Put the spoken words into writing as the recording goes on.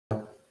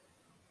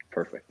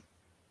Perfect.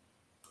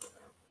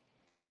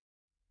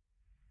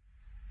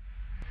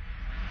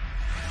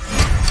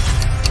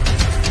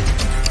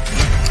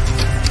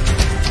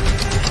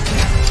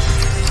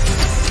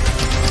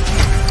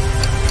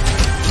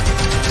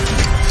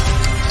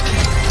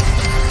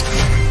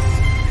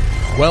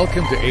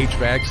 Welcome to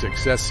HVAC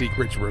Success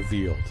Secrets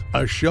Revealed,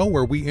 a show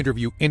where we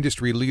interview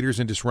industry leaders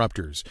and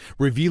disruptors,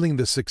 revealing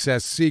the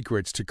success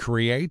secrets to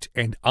create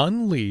and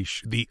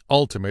unleash the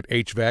ultimate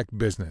HVAC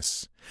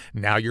business.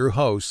 Now your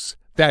hosts,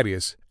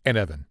 Thaddeus and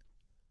Evan.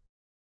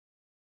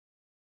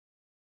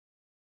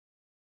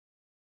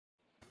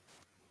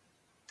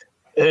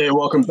 Hey,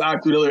 welcome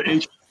back to another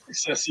HVAC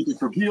Success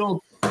Secrets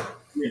Revealed.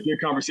 We have good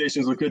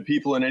conversations with good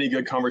people, and any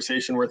good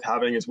conversation worth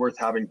having is worth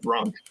having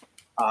drunk.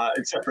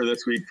 Except for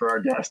this week for our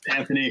guest,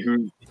 Anthony,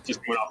 who just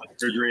went off of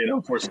surgery and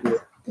unfortunately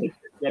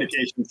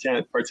medications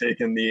can't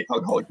partake in the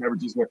alcoholic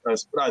beverages with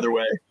us. But either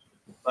way,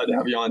 glad to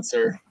have you on,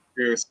 sir.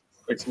 Cheers.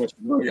 Thanks so much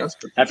for joining us.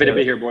 Happy to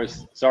be here,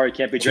 boys. Sorry,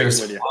 can't be drinking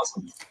with you.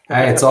 Awesome.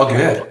 Hey, it's all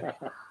good.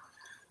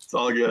 It's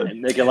all good.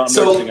 And make it a lot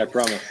more interesting, I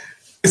promise.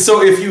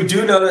 So if you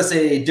do notice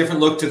a different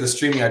look to the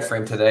StreamYard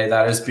frame today,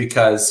 that is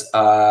because,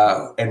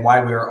 and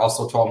why we are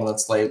also 12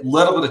 minutes late, a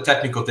little bit of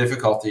technical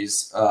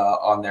difficulties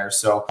on there.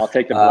 So I'll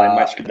take the blame.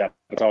 I screwed up.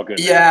 It's all good.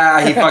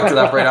 Yeah, he fucked it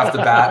up right off the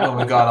bat when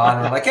we got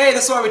on. We're like, hey,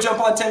 this is why we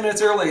jump on 10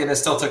 minutes early. And it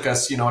still took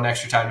us, an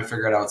extra time to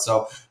figure it out.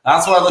 So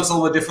that's why it looks a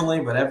little bit differently,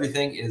 but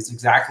everything is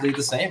exactly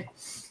the same.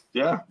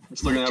 Yeah.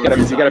 Just looking at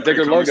you got a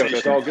bigger logo.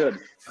 It's all good.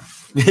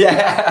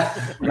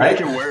 Yeah. Right?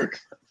 Make it work.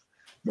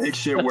 Make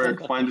shit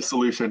work. Find a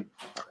solution.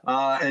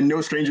 And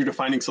no stranger to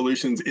finding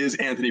solutions is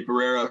Anthony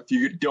Perera. If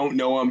you don't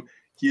know him,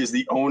 he is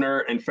the owner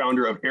and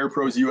founder of Air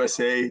Pros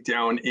USA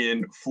down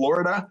in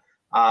Florida.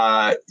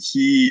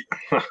 He's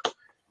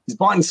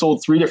bought and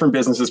sold 3 different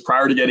businesses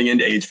prior to getting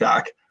into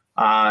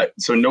HVAC.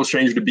 So no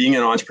stranger to being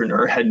an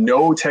entrepreneur, had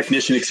no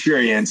technician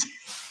experience,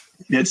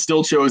 yet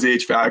still chose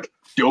HVAC,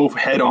 dove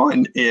head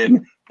on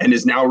in, and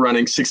is now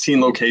running 16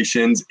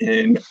 locations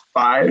in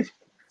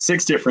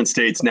 6 different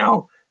states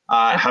now.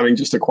 Having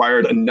just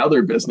acquired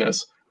another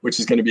business, which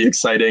is going to be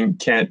exciting.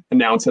 Can't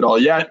announce it all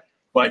yet,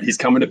 but he's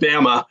coming to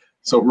Bama.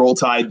 So roll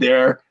tide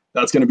there.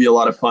 That's going to be a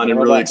lot of fun and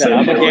really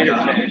exciting.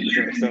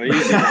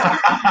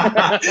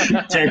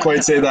 Can't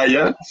quite say that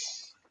yet.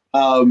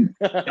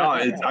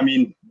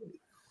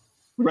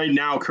 Right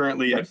now,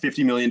 currently at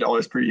 $50 million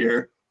per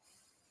year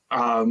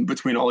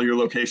between all your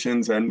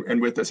locations. And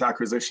with this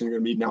acquisition, you're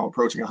going to be now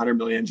approaching 100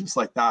 million just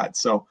like that.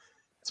 So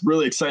it's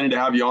really exciting to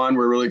have you on.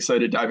 We're really excited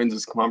to dive into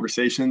these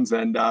conversations,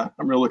 and I'm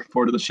really looking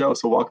forward to the show.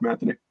 So welcome,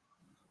 Anthony.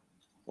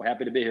 Well,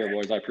 happy to be here,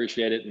 boys. I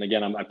appreciate it. And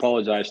again, I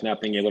apologize for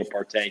not being able to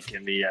partake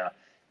in the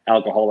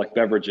alcoholic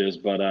beverages,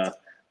 but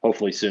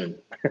hopefully soon.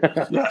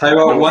 Tell you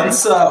what,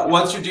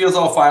 once your deal's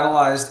all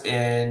finalized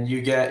and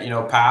you get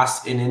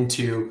past and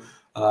into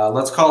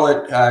let's call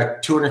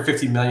it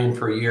 250 million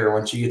per year.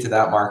 Once you get to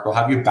that mark, we'll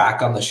have you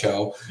back on the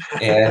show,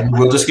 and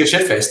we'll just get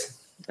shit faced.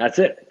 That's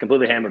it.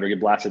 Completely hammered or get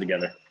blasted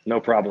together. No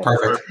problem.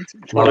 Perfect.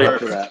 Totally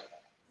for that.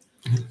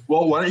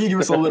 Well, why don't you give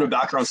us a little bit of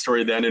background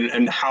story then,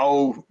 and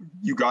how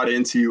you got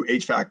into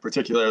HVAC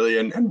particularly,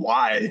 and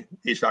why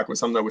HVAC was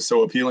something that was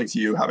so appealing to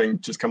you, having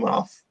just come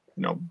off,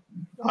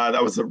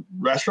 that was a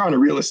restaurant or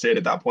real estate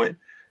at that point?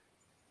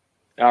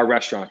 Our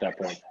restaurant at that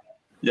point.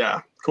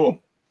 Yeah, cool.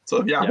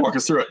 So walk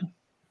us through it.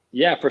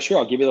 Yeah, for sure.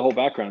 I'll give you the whole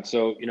background.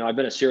 So, I've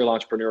been a serial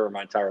entrepreneur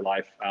my entire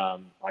life.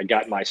 I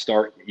got my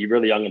start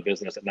really young in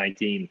business at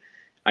 19.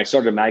 I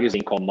started a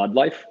magazine called Mud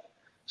Life.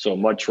 So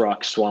mud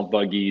trucks, swamp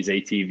buggies,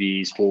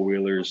 ATVs,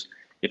 4-wheelers.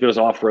 If it was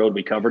off-road,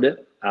 we covered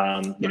it. I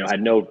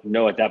had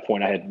at that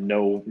point, I had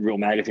no real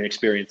magazine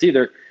experience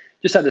either.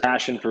 Just had the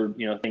passion for,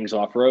 things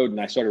off-road. And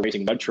I started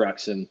racing mud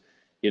trucks. And,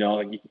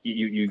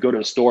 you go to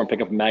the store and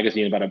pick up a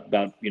magazine about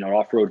an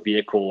off-road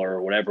vehicle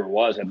or whatever it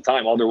was. At the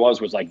time, all there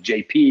was like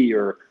JP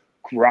or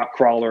rock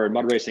crawler, and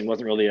mud racing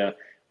wasn't really a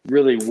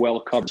really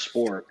well-covered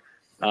sport.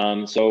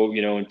 So,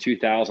 in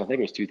 2000, I think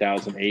it was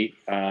 2008,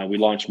 we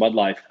launched Mud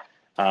Life,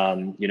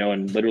 and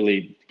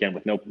literally, again,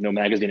 with no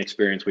magazine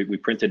experience, we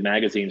printed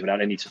magazines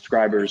without any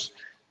subscribers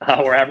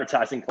or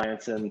advertising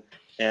plans, and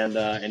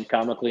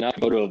comically enough,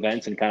 go to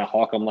events and kind of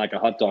hawk them like a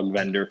hot dog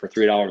vendor for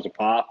 $3 a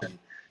pop.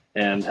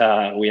 And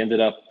we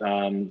ended up, by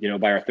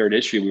our 3rd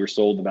issue, we were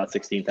sold in about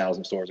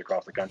 16,000 stores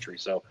across the country.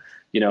 So,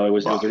 it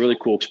was a really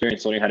cool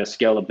experience learning how to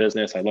scale a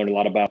business. I learned a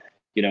lot about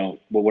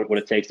what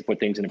it takes to put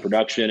things into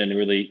production, and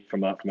really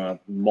from a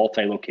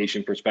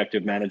multi-location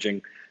perspective,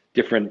 managing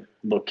different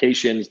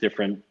locations,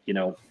 different,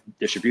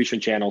 distribution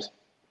channels.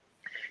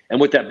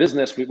 And with that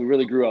business, we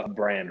really grew a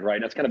brand,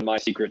 right? That's kind of my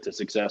secret to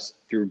success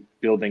through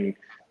building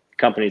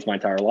companies my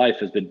entire life,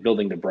 has been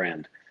building the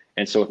brand.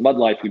 And so with Mud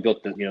Life, we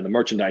built the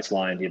merchandise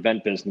line, the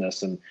event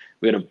business, and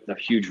we had a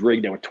huge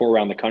rig that would tour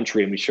around the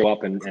country, and we show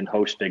up and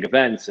host big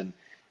events, and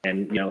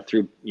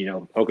through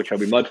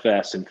Okeechobee Mud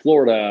Fest in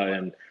Florida,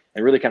 and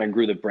really kind of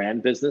grew the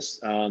brand business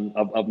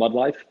of Mud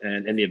Life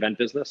and the event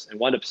business, and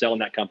wound up selling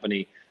that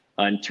company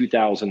in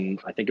 2000.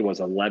 I think it was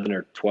 11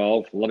 or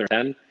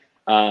 10.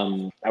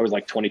 I was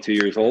like 22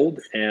 years old,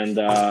 and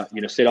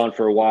stayed on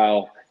for a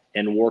while,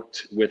 and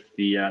worked with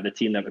the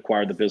team that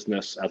acquired the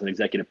business as an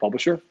executive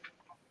publisher.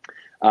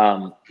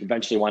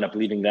 Eventually wound up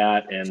leaving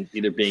that and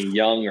either being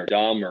young or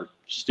dumb or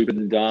stupid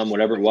and dumb,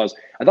 whatever it was.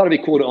 I thought it'd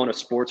be cool to own a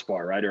sports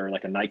bar, right? Or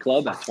like a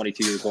nightclub at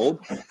 22 years old,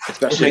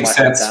 especially in my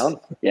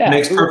hometown. Yeah,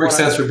 makes perfect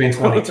sense for being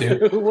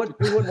 22. who wouldn't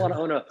want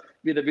to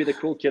be the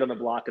cool kid on the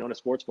block and own a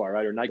sports bar,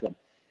 right? Or a nightclub.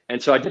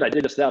 And so I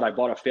did just that. I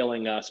bought a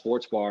failing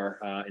sports bar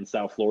in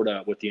South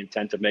Florida with the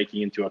intent of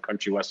making it into a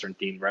country western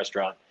themed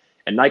restaurant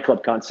and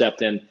nightclub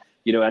concept, and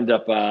end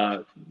up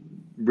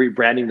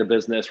rebranding the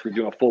business. We're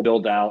doing a full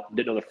build out.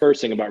 Didn't know the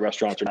first thing about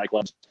restaurants or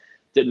nightclubs.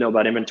 Didn't know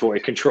about inventory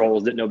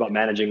controls. Didn't know about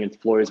managing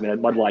employees. I mean, at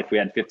Mud Life we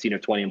had 15 or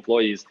 20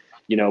 employees.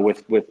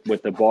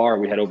 With the bar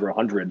we had over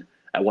 100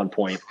 at one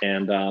point,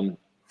 and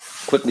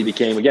quickly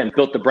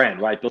built the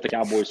brand, right? Built the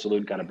Cowboy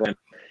Saloon kind of brand.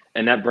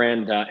 And that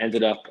brand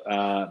ended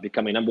up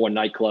becoming #1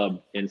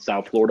 nightclub in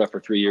South Florida for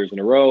 3 years in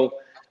a row.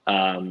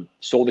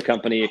 Sold the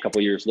company a couple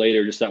of years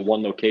later, just at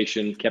one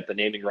location, kept the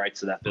naming rights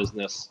to that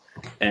business,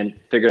 and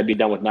figured I'd be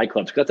done with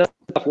nightclubs. Because that's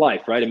a tough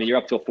life, right? I mean, you're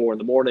up till 4 in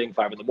the morning,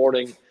 5 in the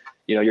morning.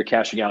 You're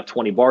cashing out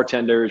 20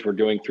 bartenders. We're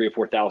doing 3,000 or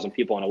 4,000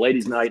 people on a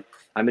ladies' night.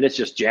 I mean, it's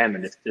just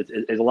jamming.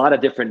 There's a lot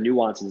of different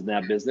nuances in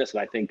that business,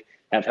 and I think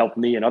have helped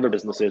me and other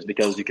businesses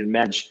because you can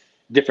manage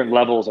different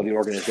levels of the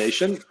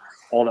organization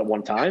all at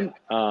one time.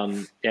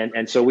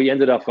 And so we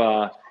ended up,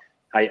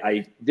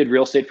 I did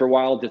real estate for a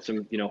while, did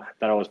some,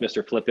 thought I was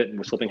Mr. Flip It and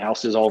was flipping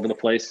houses all over the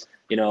place,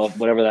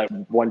 whatever that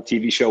one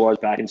TV show was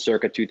back in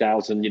circa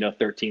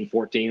 2013,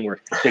 14, where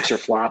fix or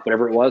flop,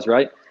 whatever it was,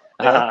 right?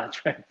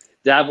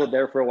 Dabbled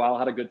there for a while,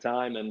 had a good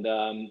time,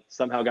 and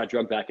somehow got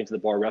drugged back into the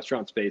bar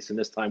restaurant space. And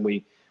this time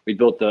we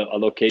built a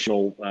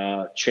locational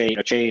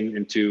chain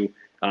into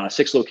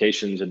 6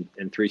 locations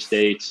in 3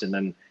 states, and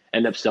then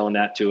end up selling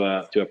that to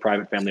a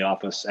private family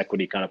office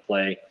equity kind of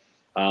play.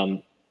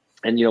 And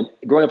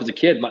growing up as a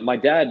kid, my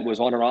dad was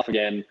on and off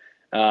again,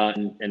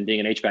 and being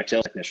an HVAC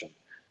sales technician.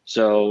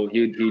 So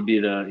he'd be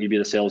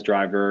the sales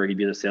driver, he'd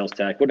be the sales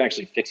tech. Wouldn't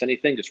actually fix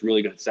anything, just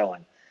really good at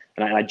selling.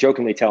 And I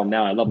jokingly tell him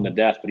now, I love him to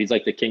death, but he's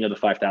like the king of the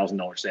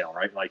 $5,000 sale,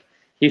 right? Like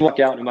he'd walk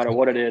out no matter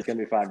what it is, it's gonna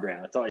be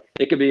 $5,000. That's all.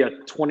 It could be a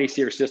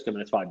 20-SEER system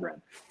and it's $5,000.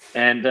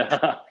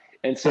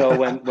 And so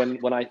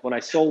when I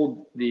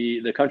sold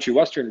the country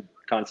western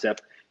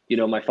concept,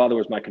 my father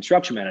was my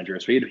construction manager,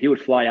 so he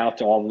would fly out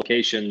to all the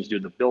locations, do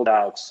the build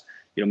outs,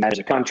 manage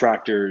the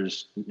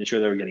contractors,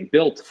 ensure they were getting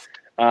built.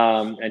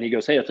 And he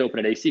goes, "Hey, let's open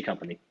an AC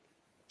company."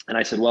 And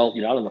I said, "Well, I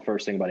don't know the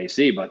first thing about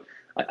AC, but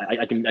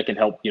I can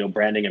help,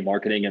 branding and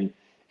marketing, and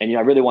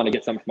I really want to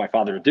get something for my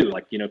father to do,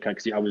 like,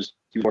 because he was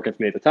working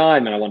for me at the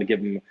time, and I want to give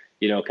him,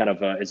 kind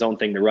of his own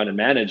thing to run and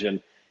manage."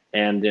 And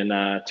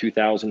in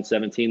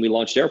 2017, we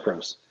launched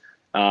AirPros.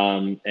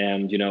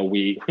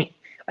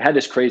 I had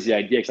this crazy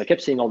idea because I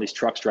kept seeing all these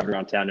trucks driving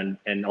around town,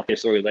 and I'll tell you a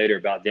story later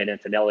about Dan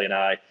Antonelli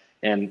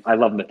and I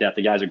love him to death.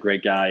 The guy's a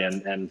great guy,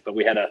 but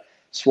we had a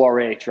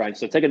soiree trying.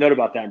 So take a note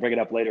about that and bring it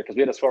up later, because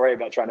we had a soiree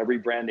about trying to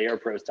rebrand the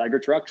AirPros Tiger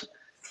trucks,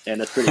 and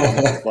that's pretty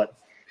cool. But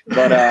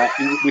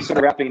we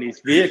started wrapping these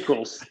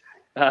vehicles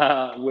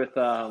with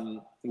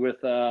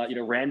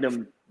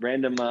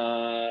random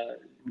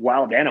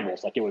wild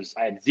animals. Like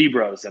I had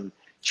zebras and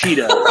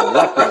cheetahs and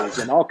leopards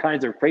and all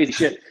kinds of crazy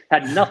shit.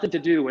 Had nothing to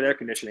do with air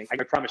conditioning, I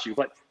can promise you.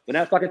 But when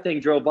that fucking thing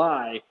drove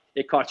by,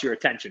 it caught your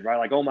attention, right?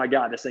 Like, oh my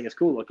God, this thing is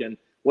cool looking.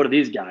 What are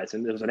these guys?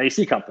 And it was an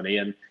AC company.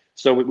 And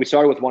so we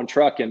started with one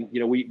truck, and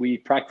we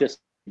practiced,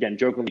 again,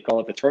 jokingly call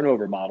it the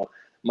turnover model.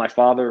 My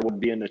father would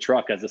be in the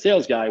truck as a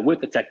sales guy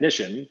with the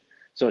technician.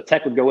 So a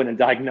tech would go in and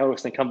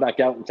diagnose and come back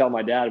out and tell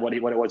my dad what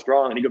it was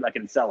wrong, and he'd go back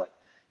in and sell it.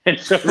 And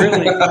so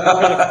really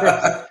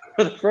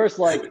for the first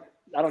 3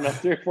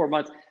 or 4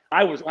 months,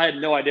 I had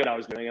no idea what I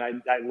was doing,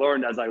 and I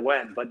learned as I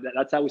went. But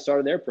that's how we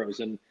started AirPros,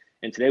 and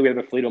today we have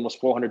a fleet of almost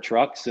 400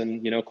 trucks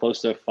and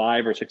close to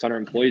 500 or 600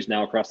 employees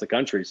now across the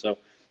country. So,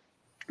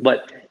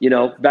 but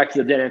back to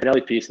the Dan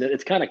Antonelli piece,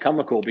 it's kind of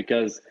comical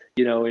because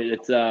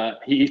it's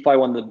he's probably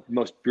one of the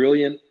most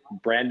brilliant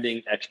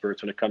branding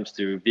experts when it comes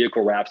to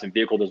vehicle wraps and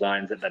vehicle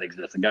designs that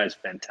exist. The guy is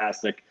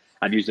fantastic.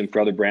 I've used him for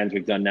other brands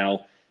we've done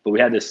now, but we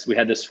had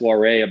this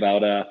soiree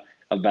about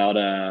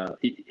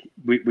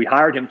we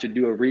hired him to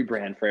do a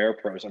rebrand for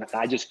AirPros, and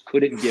I just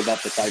couldn't give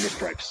up the tiger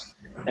stripes.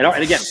 And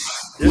again,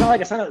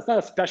 it's not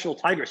a special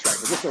tiger stripe.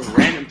 It's just a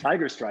random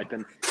tiger stripe,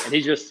 and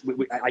he just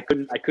I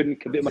couldn't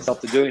commit myself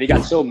to doing it. He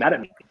got so mad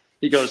at me.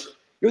 He goes,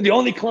 "You're the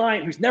only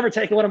client who's never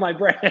taken one of my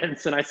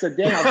brands." And I said,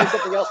 "Dan, I'll do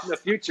something else in the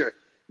future."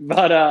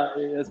 But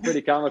it's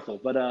pretty comical.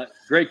 But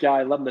great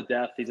guy, love him to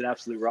death. He's an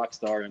absolute rock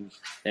star,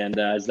 and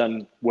has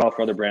done well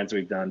for other brands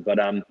we've done. But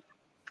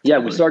yeah,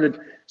 we started.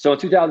 So in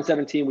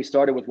 2017, we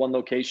started with one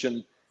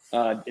location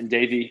in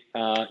Davie.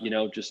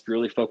 Just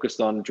really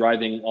focused on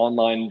driving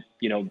online,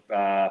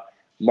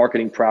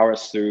 marketing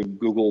prowess through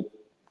Google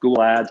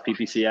ads,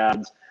 PPC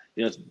ads.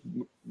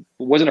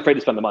 Wasn't afraid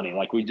to spend the money.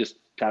 Like, we just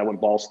kind of went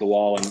balls to the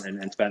wall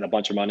and spent a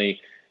bunch of money,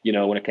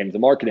 when it came to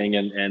marketing,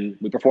 and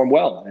we performed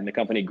well, and the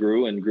company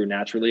grew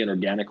naturally and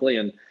organically.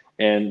 And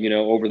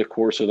over the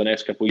course of the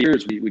next couple of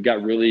years, we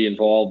got really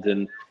involved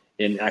in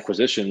in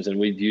acquisitions, and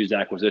we've used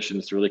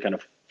acquisitions to really kind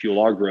of fuel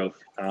our growth.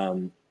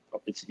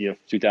 It's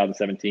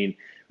 2017. We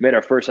made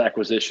our first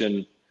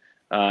acquisition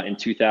in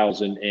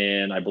 2000,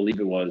 and I believe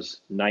it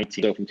was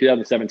 19. So from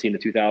 2017 to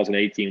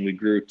 2018, we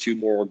grew 2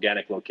 more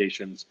organic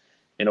locations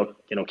in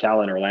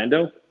Ocala and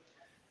Orlando.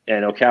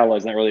 And Ocala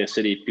is not really a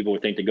city people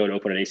would think to go to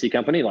open an AC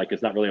company. Like,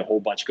 it's not really a whole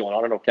bunch going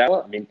on in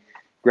Ocala. I mean,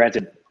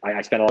 granted,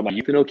 I spent a lot of my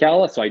youth in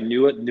Ocala, so I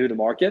knew the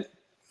market.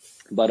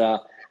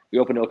 But we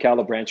opened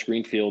Ocala branch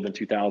Greenfield in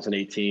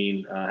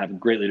 2018. Have a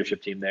great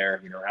leadership team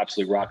there.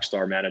 Absolutely rock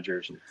star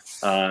managers.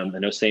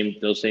 And those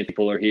same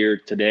people are here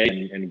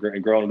today and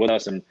growing with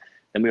us. And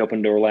then we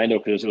opened Orlando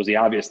because it was the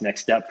obvious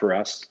next step for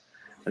us.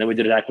 And then we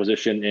did an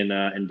acquisition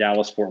in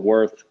Dallas, Fort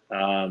Worth.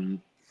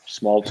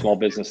 Small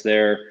business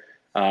there.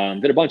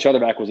 Did a bunch of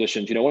other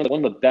acquisitions. One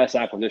of the best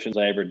acquisitions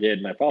I ever did,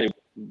 and I probably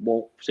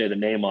won't say the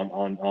name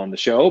on the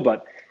show,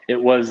 but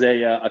it was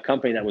a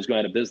company that was going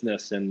out of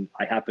business, and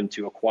I happened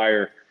to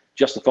acquire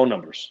just the phone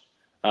numbers.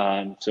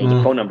 So it was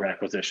a phone number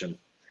acquisition.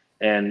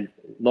 And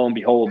lo and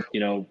behold,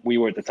 we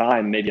were at the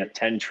time maybe a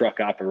 10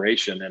 truck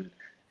operation,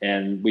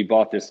 and we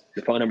bought the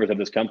phone numbers of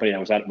this company that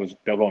was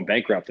going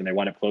bankrupt, and they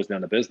wound up closing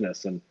down the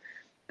business. And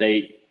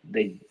they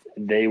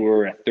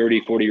were a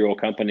 40-year-old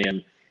company,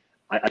 and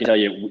I can tell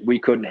you, we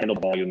couldn't handle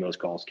the volume those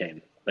calls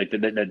came. Like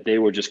they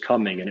were just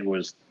coming, and it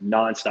was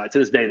nonstop. To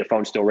this day, the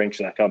phone still rings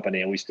for that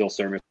company, and we still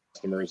service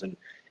customers and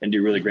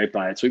do really great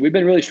by it. So we've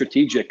been really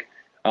strategic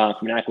from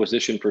an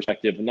acquisition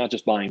perspective, and not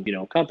just buying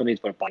companies,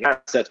 but buying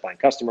assets, buying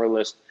customer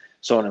lists,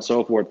 so on and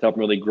so forth, to help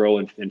really grow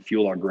and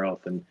fuel our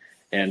growth. And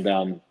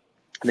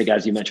I think,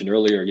 as you mentioned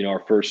earlier,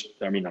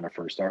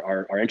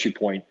 our entry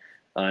point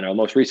and our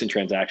most recent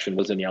transaction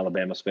was in the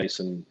Alabama space,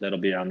 and that'll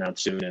be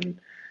announced soon.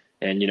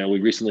 And we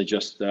recently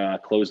just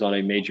closed on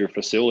a major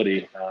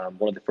facility,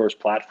 one of the first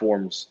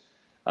platforms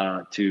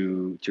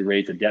to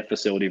raise a debt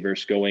facility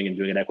versus going and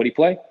doing an equity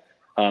play.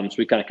 So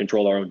we kind of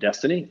control our own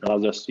destiny. It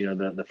allows us,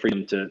 the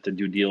freedom to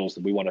do deals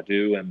that we want to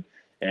do.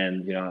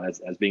 And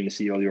as being the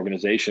CEO of the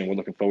organization, we're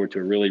looking forward to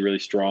a really, really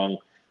strong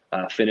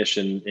finish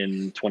in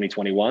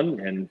 2021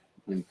 and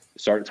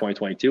start in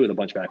 2022 with a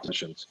bunch of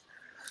acquisitions.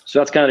 So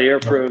that's kind of the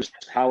AirPros,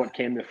 how it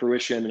came to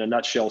fruition in a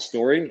nutshell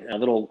story. A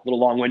little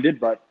long-winded,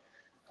 but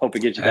hope it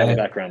gives you that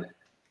background.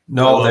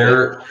 No,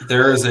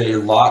 there is a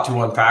lot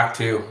to unpack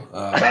too.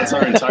 That's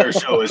our entire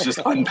show, is just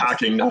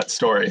unpacking that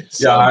story.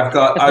 So. Yeah, I've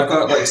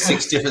got like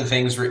 6 different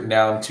things written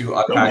down to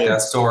unpack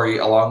that story,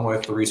 along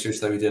with the research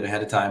that we did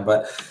ahead of time.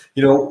 But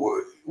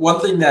one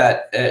thing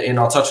that, and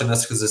I'll touch on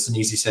this because it's an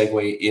easy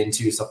segue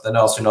into something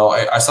else.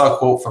 I saw a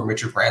quote from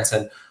Richard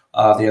Branson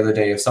the other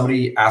day. If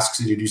somebody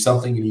asks you to do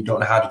something and you don't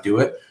know how to do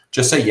it,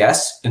 just say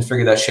yes and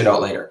figure that shit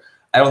out later.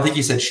 I don't think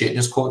he said shit in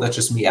his quote. That's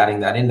just me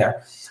adding that in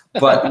there.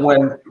 But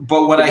when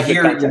I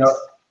hear,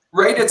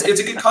 right, it's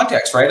a good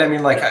context, right? I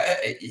mean, like,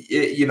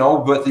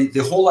 but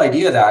the whole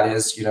idea of that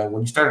is,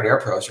 when you start at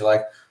AirPros, you're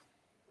like,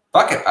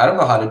 fuck it, I don't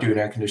know how to do an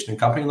air conditioning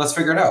company. Let's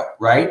figure it out,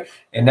 right?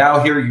 And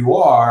now here you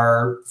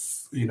are,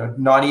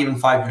 not even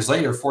 5 years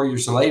later, 4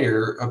 years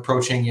later,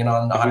 approaching in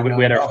on $100 million.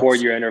 We had our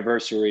 4-year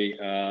anniversary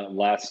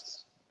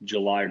last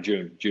July or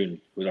June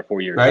was our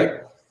 4 years.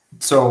 Right.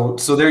 So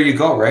there you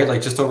go, right?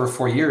 Like just over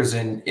 4 years,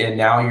 and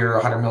now you're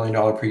a $100 million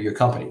per year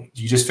company.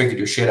 You just figured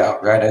your shit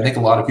out, right? I think a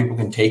lot of people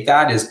can take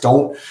that is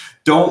don't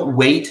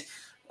wait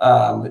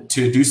to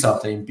do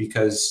something,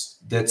 because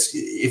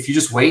if you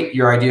just wait,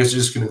 your ideas are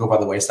just going to go by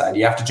the wayside.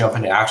 You have to jump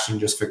into action and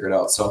just figure it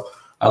out. So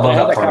I love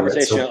that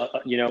conversation.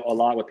 A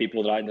lot with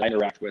people that I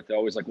interact with. They're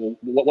always like, "Well,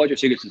 what's your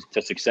secret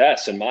to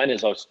success?" And mine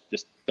is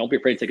just don't be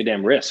afraid to take a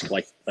damn risk.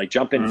 Like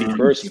jump in feet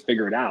first and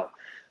figure it out.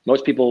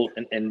 Most people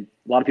and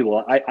a lot of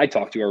people I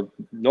talk to are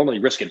normally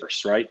risk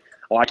averse, right?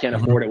 Oh, I can't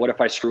afford it. What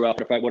if I screw up?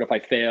 What if I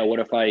fail?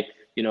 What if I,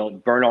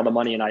 burn all the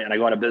money and I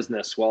go out of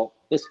business? Well,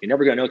 listen, you're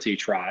never going to know till you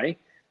try.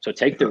 So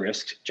take the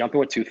risk, jump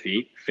in with 2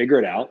 feet, figure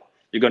it out.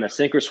 You're going to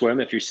sink or swim.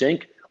 If you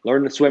sink,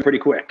 learn to swim pretty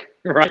quick,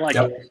 right? Like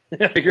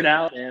figure it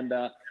out and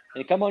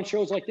come on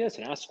shows like this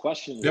and ask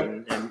questions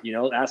and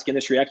ask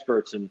industry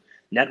experts and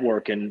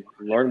network and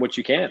learn what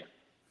you can.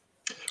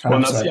 Well,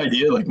 and that's the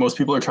idea. Like, most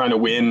people are trying to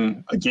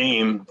win a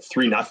game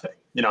 3-0.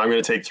 I'm going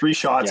to take 3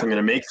 shots. I'm going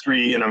to make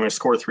 3 and I'm going to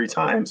score 3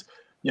 times.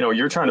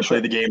 You're trying to play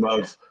the game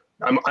of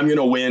I'm going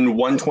to win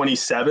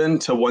 127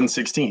 to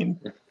 116,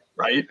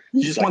 right?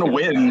 You just want to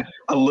win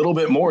a little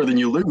bit more than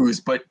you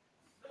lose, but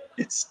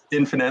it's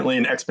infinitely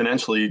and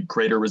exponentially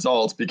greater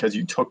results because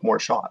you took more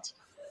shots.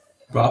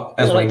 Well,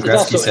 as Wayne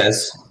Gretzky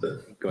says,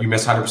 you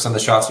miss 100% of the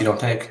shots you don't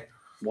take.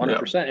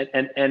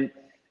 100%.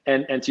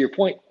 And to your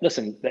point,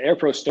 listen, the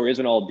AirPro story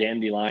isn't all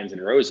dandelions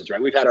and roses,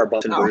 right? We've had our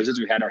bumps and bruises,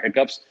 we've had our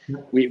hiccups.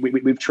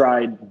 We've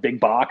tried big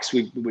box.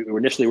 We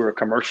initially were a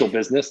commercial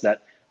business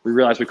that we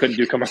realized we couldn't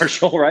do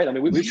commercial, right? I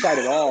mean, we've tried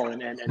it all,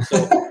 and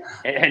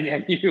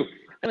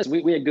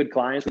we had good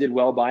clients. We did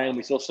well by them.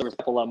 We still service a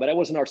couple of them, but that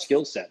wasn't our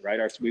skill set, right?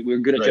 We were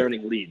good at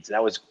generating leads.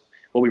 That was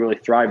what we really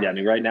thrived at. I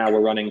mean, right now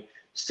we're running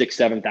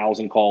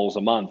 6,000-7,000 calls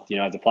a month,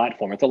 as a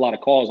platform. It's a lot of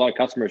calls, a lot of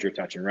customers you're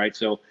touching, right?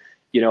 So,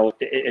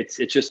 it's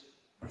just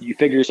you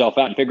figure yourself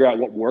out and figure out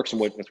what works and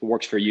what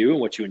works for you and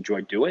what you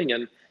enjoy doing,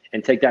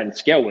 and take that and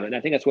scale with it. And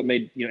I think that's what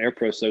made,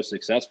 AirPro so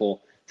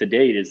successful to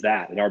date, is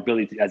that, and our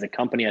ability to, as a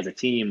company, as a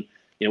team.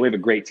 We have a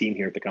great team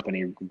here at the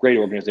company, a great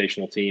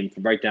organizational team,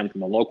 right down from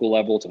the local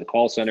level to the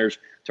call centers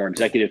to our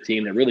executive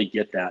team that really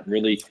get that and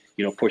really,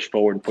 push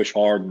forward and push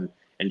hard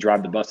and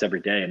drive the bus every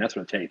day. And that's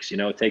what it takes.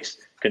 It takes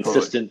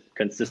consistent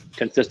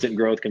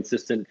growth,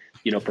 consistent,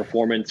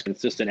 performance,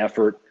 consistent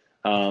effort.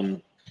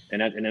 And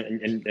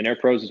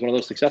AirPros is one of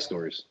those success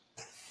stories.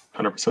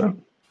 100%.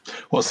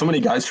 Well, so many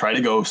guys try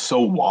to go so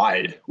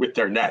wide with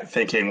their net,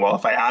 thinking, well,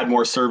 if I add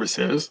more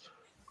services,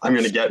 I'm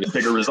going to get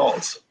bigger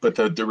results. But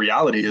the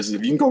reality is,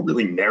 if you can go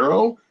really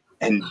narrow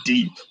and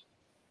deep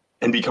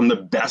and become the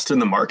best in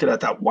the market at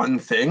that one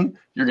thing,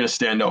 you're going to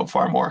stand out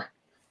far more.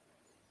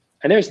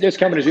 And there's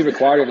companies we've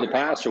acquired over the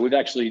past, or we've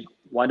actually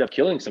wind up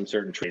killing some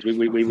certain trades.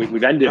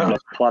 We've ended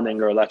plumbing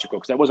or electrical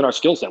because that wasn't our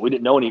skill set. We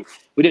didn't know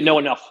enough. We didn't know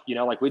enough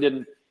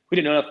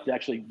to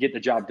actually get the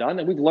job done.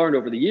 And we've learned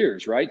over the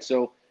years, right?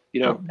 So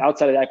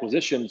outside of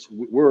acquisitions,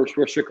 we're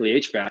strictly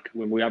HVAC.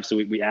 When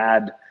we've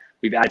added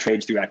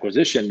trades through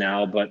acquisition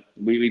now, but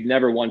we've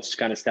never once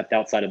kind of stepped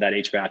outside of that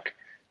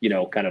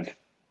HVAC, kind of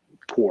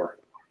core.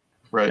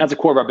 Right. That's the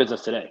core of our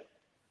business today.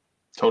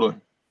 Totally.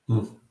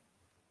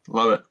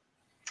 Love it.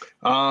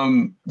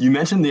 You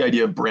mentioned the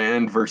idea of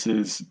brand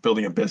versus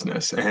building a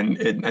business, and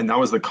that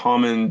was the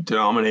common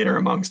denominator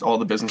amongst all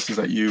the businesses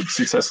that you've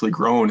successfully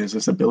grown, is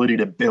this ability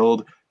to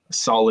build a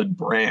solid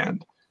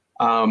brand.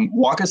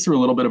 Walk us through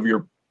a little bit of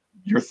your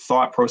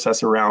thought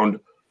process around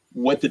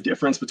what the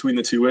difference between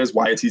the two is,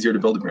 why it's easier to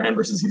build a brand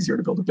versus easier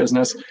to build a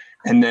business.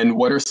 And then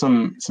what are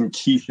some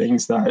key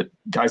things that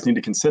guys need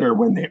to consider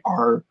when they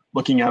are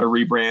looking at a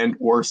rebrand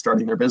or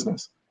starting their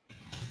business?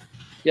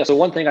 Yeah. So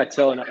one thing I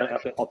tell, and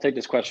I'll take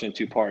this question in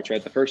two parts,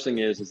 right? The first thing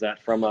is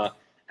that from a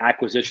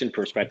acquisition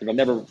perspective, I'm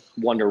never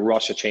one to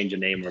rush to change a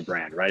name or a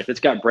brand, right? If it's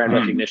got brand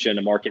recognition,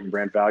 a market and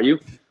brand value,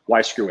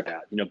 why screw with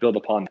that? Build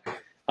upon that.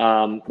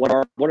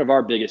 One of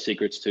our biggest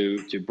secrets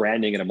to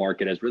branding in a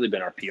market has really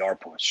been our PR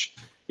push.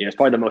 It's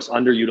probably the most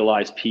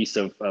underutilized piece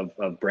of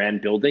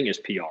brand building is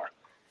PR.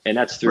 And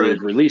that's through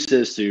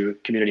releases, through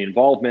community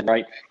involvement,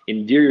 right?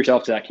 Endear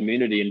yourself to that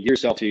community, endear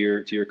yourself to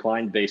your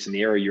client base in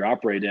the area you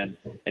operate in.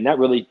 And that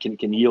really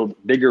can yield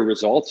bigger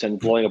results than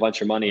blowing a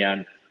bunch of money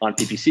on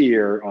PPC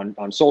or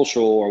on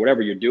social or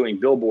whatever you're doing,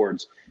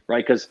 billboards,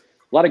 right? Because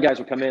a lot of guys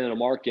will come in a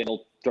market and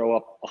they'll throw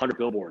up 100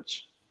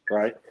 billboards,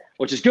 right?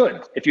 Which is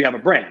good if you have a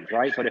brand,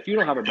 right? But if you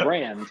don't have a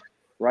brand,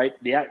 right?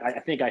 I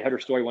think I heard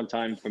a story one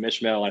time from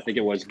Ishmael. I think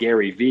it was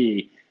Gary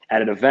V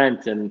at an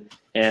event, and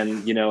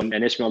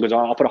Ishmael goes,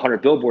 I'll put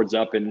 100 billboards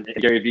up, and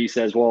Gary V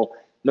says, well,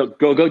 no,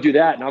 go do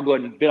that, and I'll go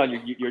ahead and bid on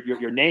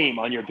your name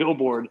on your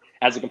billboard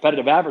as a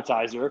competitive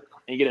advertiser,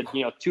 and you get a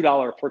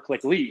 $2 per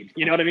click lead.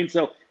 You know what I mean?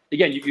 So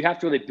again, you have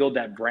to really build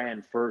that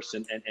brand first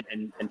and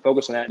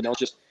focus on that. And they'll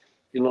just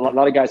a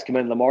lot of guys come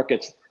into the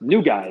markets,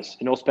 new guys,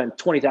 and they'll spend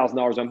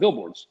 $20,000 on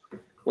billboards.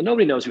 Well,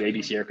 nobody knows who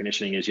ABC Air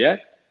Conditioning is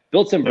yet.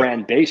 Build some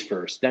brand base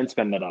first, then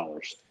spend the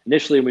dollars.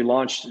 Initially, when we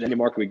launched any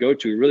market we go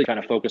to, we really kind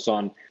of focus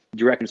on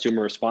direct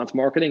consumer response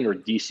marketing, or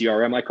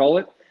DCRM, I call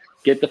it.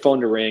 Get the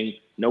phone to ring,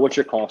 know what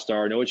your costs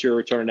are, know what your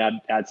return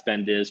on ad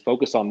spend is,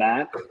 focus on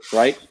that,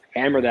 right?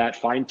 Hammer that,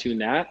 fine tune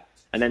that,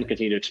 and then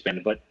continue to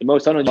expand. But the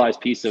most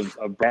unutilized piece of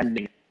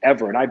branding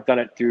ever, and I've done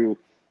it through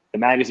the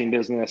magazine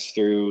business,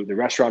 through the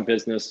restaurant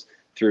business,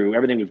 through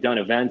everything we've done,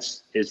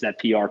 events, is that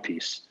PR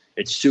piece.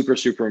 It's super,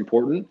 super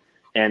important,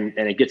 and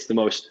it gets the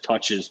most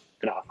touches,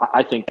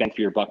 I think, bang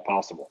for your buck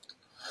possible.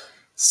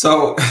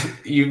 So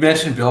you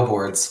mentioned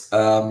billboards.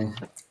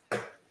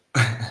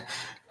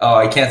 Oh,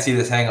 I can't see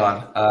this. Hang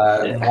on.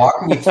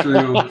 Walk me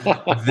through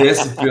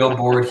this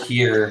billboard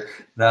here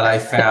that I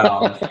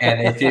found.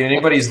 And if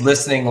anybody's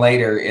listening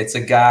later, it's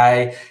a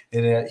guy,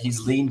 and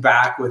he's leaned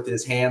back with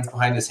his hands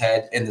behind his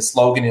head, and the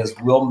slogan is,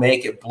 "We'll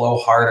make it blow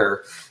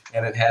harder."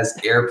 And it has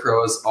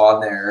AirPros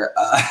on there.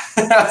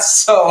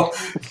 So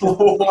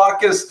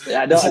walk us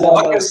through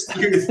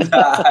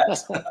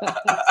that.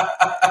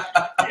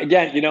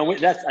 Again, I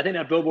think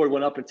that billboard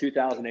went up in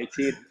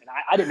 2018, and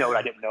I didn't know what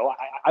I didn't know.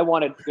 I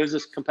wanted, there's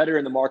this competitor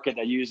in the market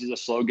that uses a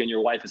slogan,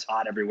 "Your wife is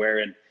hot,"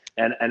 everywhere.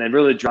 And it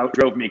really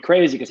drove me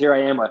crazy, because here I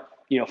am, a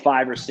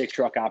 5 or 6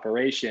 truck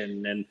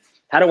operation. And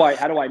how do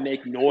I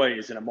make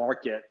noise in a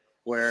market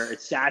where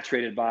it's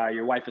saturated by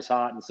 "Your wife is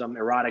hot" and some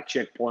erotic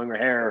chick pulling her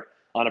hair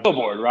on a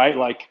billboard, right?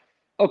 Like,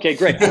 okay,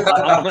 great.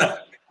 I'm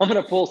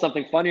gonna pull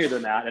something funnier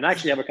than that, and I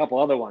actually have a couple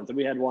other ones. And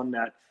we had one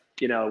that,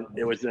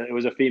 it was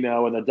a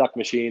female with a duck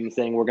machine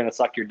saying, "We're gonna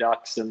suck your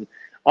ducks," and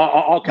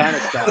all kind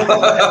of stuff.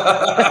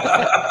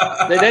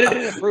 they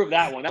didn't approve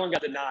that one. That one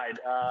got denied.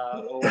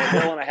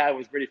 The one I had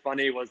was pretty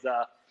funny. Was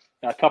a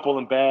couple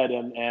in bed,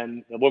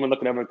 and the woman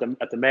looking over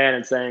at the man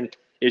and saying,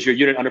 "Is your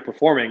unit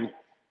underperforming?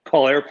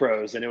 Call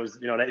AirPros." And it was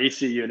that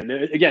AC unit.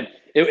 And again,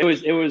 it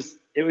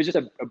was just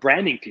a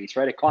branding piece,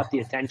 right? It caught the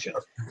attention.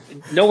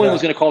 No one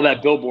was going to call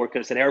that billboard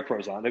because it said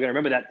AirPros on. They're going to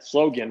remember that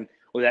slogan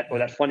or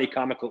that funny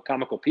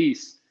comical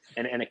piece,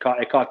 and it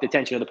caught the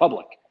attention of the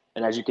public.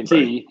 And as you can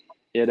see,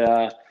 it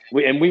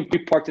We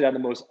parked it at the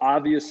most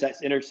obvious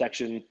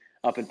intersection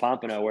up in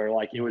Pompano where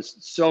like it was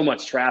so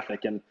much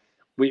traffic, and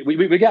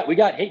we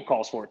got hate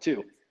calls for it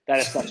too. That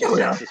is such a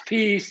sexist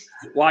piece.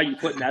 Why are you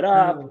putting that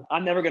up?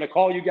 I'm never going to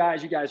call you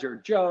guys. You guys are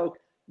a joke.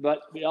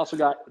 But we also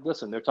got,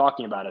 listen, they're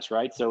talking about us,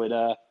 right? So it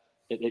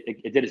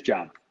did its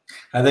job.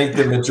 I think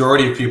the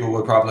majority of people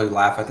would probably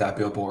laugh at that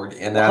billboard,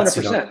 and that's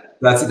 100%. You know,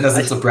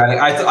 that's a branding.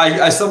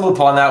 I stumbled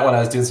upon that when I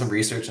was doing some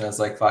research, and I was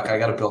like, "Fuck, I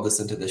got to build this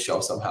into this show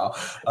somehow."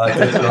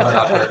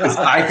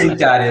 I think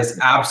that is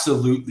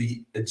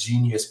absolutely a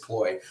genius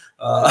ploy.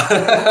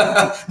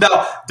 Now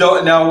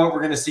what we're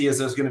going to see is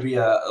there's going to be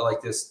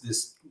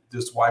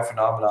this wide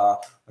phenomena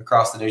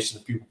across the nation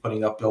of people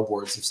putting up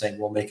billboards of saying,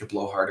 "We'll make it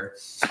blow harder."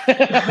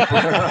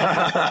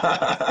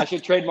 I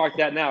should trademark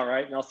that now,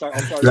 right? And I'll start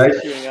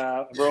issuing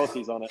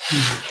royalties on it.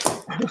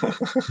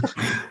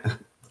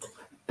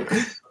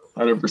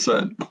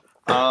 100%.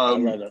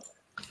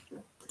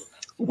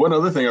 One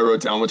other thing I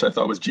wrote down, which I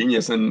thought was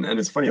genius, and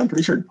it's funny, I'm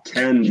pretty sure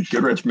Ken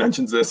Goodrich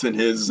mentions this in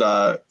his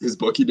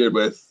book he did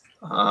with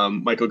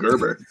Michael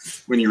Gerber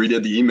when he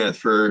redid the E-Myth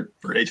for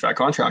HVAC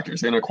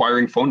contractors and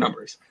acquiring phone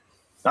numbers.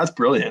 That's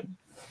brilliant.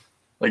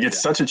 Like, it's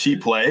such a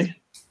cheap play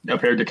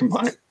compared to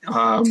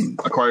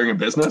acquiring a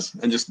business,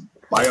 and just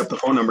buy up the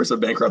phone numbers of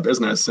bankrupt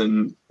business.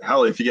 And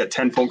hell, if you get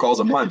 10 phone calls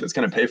a month, it's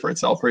going to pay for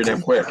itself pretty damn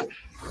quick.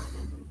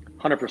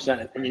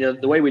 100%. And you know,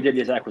 the way we did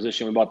this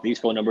acquisition, we bought these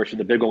phone numbers for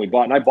the big one we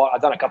bought, and I've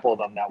done a couple of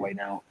them that way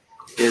now.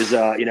 Is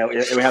you know,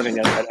 we're having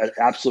an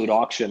absolute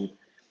auction,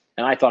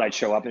 and I thought I'd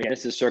show up. And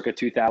this is circa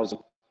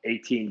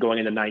 2018 going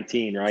into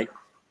 19, right?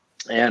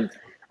 And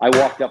I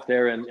walked up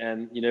there,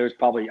 and you know, there's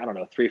probably, I don't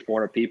know,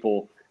 300-400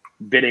 people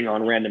bidding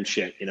on random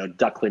shit, you know,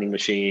 duct cleaning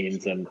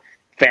machines and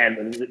fan.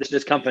 And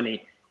this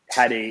company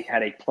had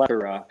a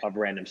plethora of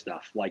random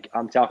stuff. Like,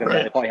 I'm talking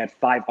about, they probably had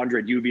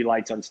 500 UV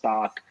lights on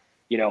stock,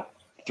 you know,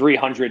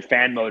 300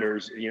 fan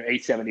motors, you know,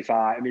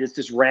 875. I mean, it's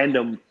just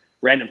random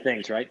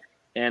things, right?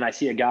 And I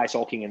see a guy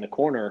sulking in the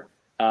corner,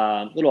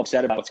 a little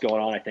upset about what's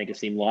going on, I think it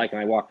seemed like. And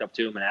I walked up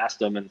to him and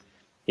asked him, and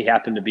he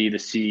happened to be the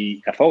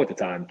CFO at the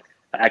time.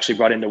 I actually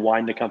brought in to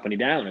wind the company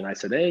down. And I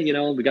said, hey, you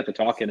know, we got to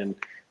talking and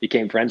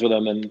became friends with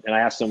him. And I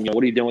asked him, you know,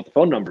 what are you doing with the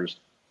phone numbers?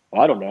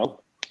 Well, I don't know.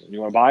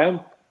 You want to buy them?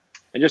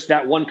 And just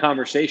that one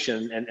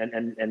conversation,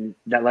 and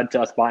that led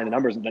to us buying the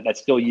numbers, and that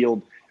still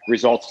yield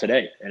results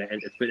today. And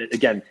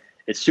again,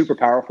 it's super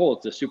powerful.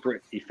 It's a super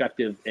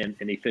effective and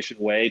efficient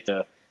way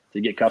to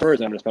get customers,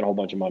 and I'm going to spend a whole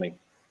bunch of money.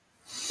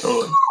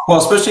 Totally. Well,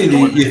 especially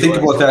you think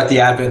about that, the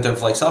advent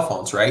of like cell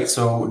phones, right?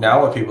 So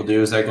now what people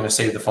do is they're going to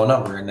save the phone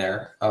number in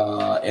there,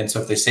 and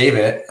so if they save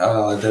it,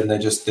 then they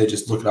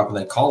just look it up and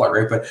they call it,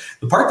 right? But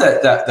the part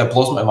that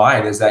blows my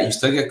mind is that you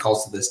still get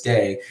calls to this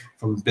day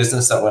from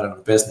business that went out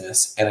of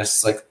business, and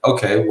it's like,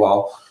 okay,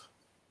 well,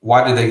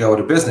 why did they go out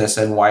of business,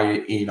 and why,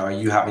 you know, are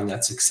you having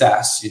that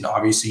success? You know,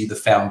 obviously the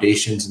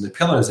foundations and the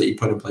pillars that you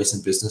put in place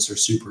in business are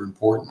super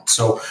important.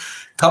 So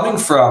coming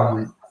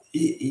from,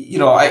 you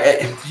know,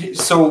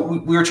 so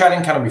we were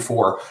chatting kind of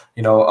before,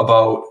 you know,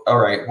 about, all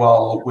right,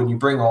 well, when you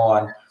bring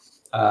on,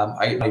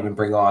 I don't even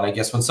bring on, I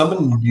guess when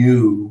someone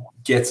new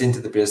gets into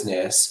the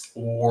business,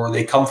 or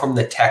they come from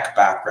the tech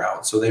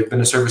background, so they've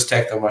been a service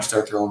tech, they want to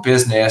start their own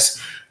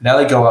business. Now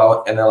they go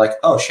out and they're like,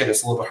 oh shit,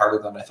 it's a little bit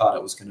harder than I thought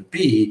it was going to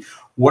be.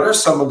 What are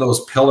some of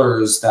those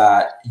pillars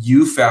that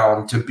you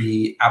found to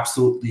be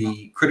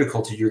absolutely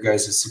critical to your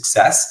guys'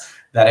 success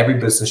that every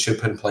business should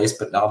put in place,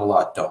 but not a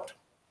lot don't?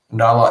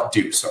 Not a lot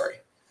do, sorry.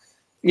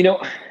 You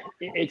know,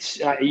 it's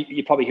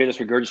you probably hear this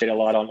regurgitated a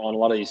lot on a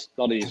lot of these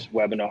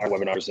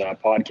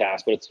webinars,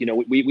 podcasts, but it's, you know,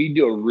 we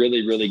do a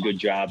really, really good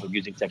job of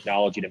using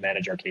technology to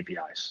manage our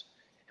KPIs.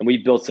 And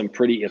we've built some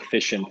pretty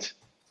efficient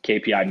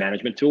KPI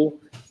management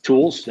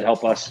tools to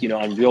help us, you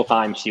know, in real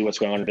time see what's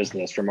going on in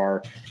business, from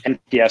our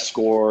NPS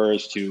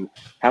scores to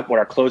what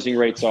our closing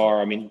rates are.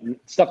 I mean,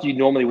 stuff you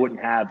normally wouldn't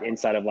have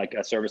inside of like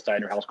a Service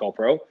Titan or House Call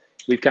Pro.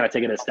 We've kind of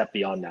taken it a step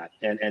beyond that.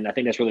 And I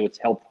think that's really what's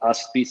helped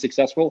us be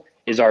successful,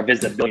 is our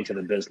visibility to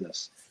the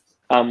business.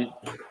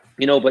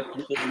 You know, but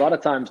a lot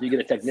of times you get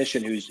a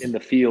technician who's in the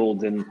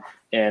field and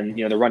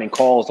you know, they're running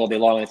calls all day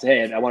long and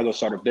say, hey, I want to go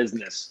start a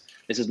business.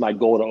 This is my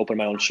goal, to open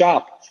my own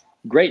shop.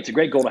 Great. It's a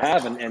great goal to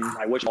have. And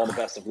I wish them all the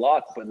best of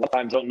luck, but a lot of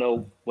times don't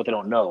know what they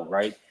don't know,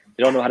 right?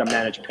 They don't know how to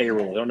manage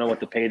payroll. They don't know what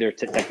to pay their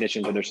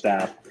technicians or their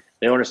staff.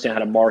 They don't understand how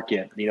to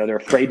market. You know, they're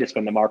afraid to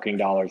spend the marketing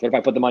dollars. What if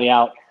I put the money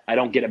out, I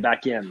don't get it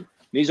back in?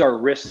 These are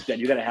risks that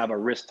you got to have a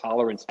risk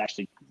tolerance to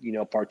actually, you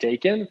know,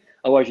 partake in.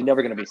 Otherwise, you're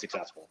never going to be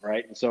successful,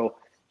 right? And so,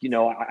 you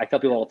know, I tell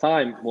people all the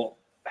time, well,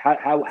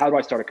 how do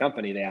I start a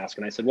company? They ask,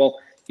 and I said, well,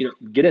 you know,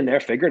 get in there,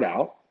 figure it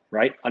out,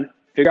 right?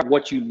 Figure out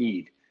what you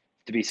need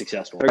to be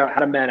successful. Figure out how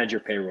to manage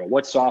your payroll,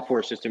 what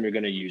software system you're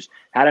going to use,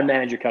 how to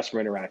manage your customer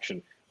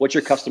interaction, what's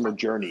your customer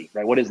journey,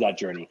 right? What is that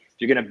journey? If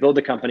you're going to build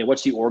a company,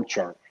 what's the org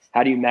chart?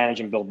 How do you manage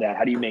and build that?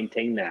 How do you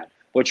maintain that?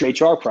 What's your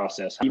HR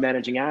process? How are you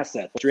managing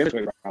assets? What's your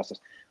inventory process?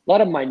 A lot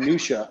of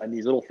minutia and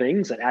these little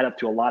things that add up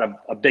to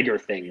a bigger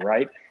thing,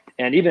 right?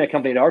 And even a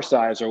company at our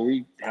size, where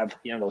we have,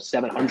 you know,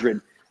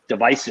 700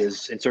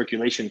 devices in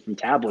circulation from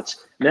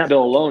tablets, and that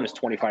bill alone is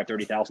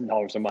 $25,000,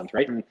 $30,000 a month,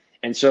 right?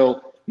 And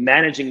so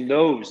managing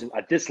those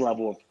at this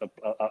level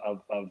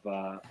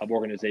of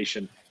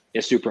organization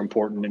is super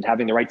important, and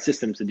having the right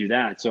systems to do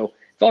that. So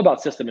it's all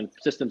about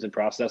systems and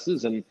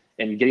processes, and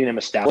getting them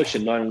established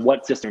and knowing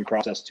what system and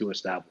process to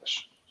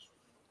establish.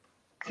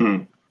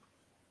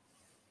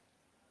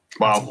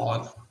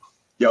 Wow.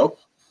 Yep.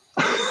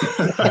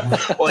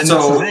 Well, and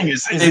so,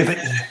 that's the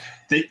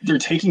thing they're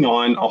taking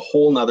on a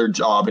whole nother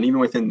job. And even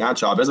within that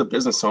job, as a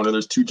business owner,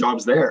 there's two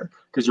jobs there,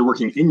 because you're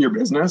working in your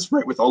business,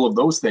 right, with all of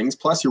those things,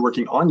 plus you're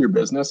working on your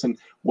business. And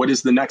what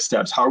is the next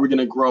steps? How are we going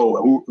to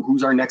grow?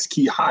 Who's our next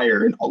key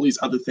hire? And all these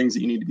other things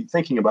that you need to be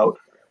thinking about.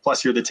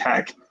 Plus you're the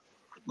tech.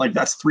 Like,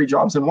 that's three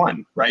jobs in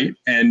one, right?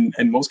 And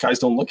most guys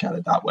don't look at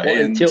it that way.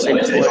 Well,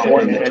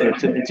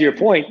 to your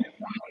point,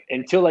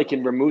 until they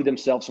can remove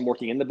themselves from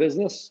working in the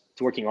business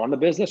to working on the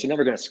business, you're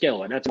never going to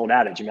scale it. And that's an old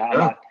adage.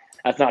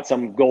 That's not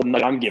some gold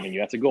nugget I'm giving you.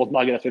 That's a gold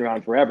nugget that's been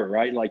around forever,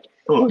 right? Like,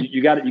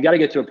 you got to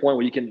get to a point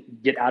where you can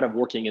get out of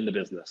working in the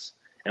business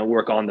and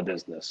work on the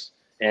business,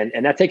 and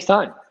that takes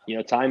time.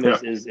 Time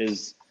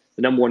is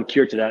the number one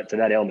cure to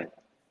that ailment.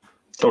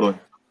 Totally.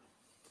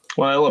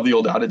 Well, I love the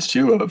old adage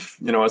too of,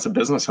 as a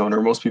business owner,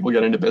 most people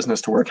get into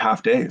business to work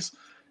half days.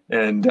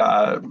 And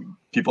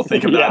people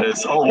think of that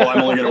as, I'm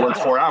only going to work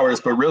 4 hours,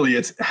 but really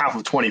it's half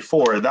of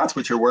 24. That's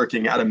what you're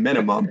working at a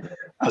minimum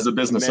as a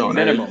business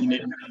owner.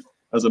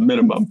 As a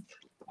minimum.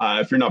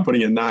 If you're not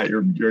putting in that,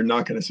 you're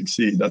not going to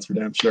succeed. That's for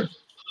damn sure.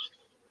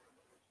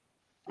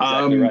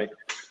 Exactly right.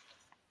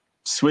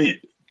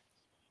 Sweet.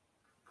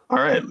 All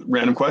right.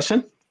 Random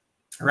question?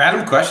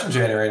 Random question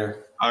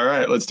generator. All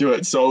right, let's do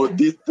it. So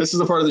this is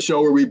a part of the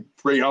show where we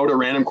bring out a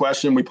random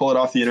question, we pull it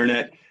off the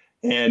internet,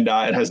 and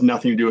it has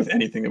nothing to do with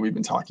anything that we've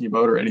been talking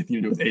about or anything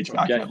to do with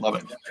HVAC. Okay. I love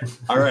it.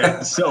 All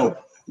right, so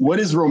what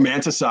is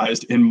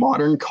romanticized in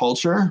modern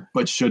culture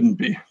but shouldn't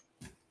be?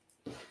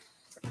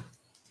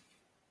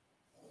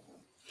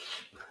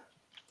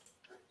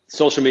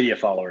 Social media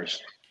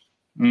followers.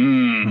 That's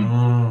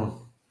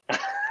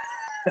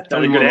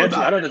a good answer.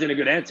 I don't know if that's a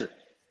good answer.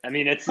 I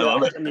mean, it's.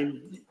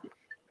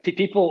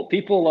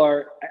 People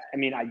are. I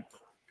mean, I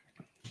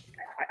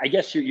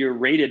guess you're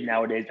rated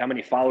nowadays how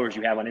many followers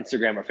you have on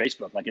Instagram or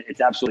Facebook. Like,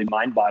 it's absolutely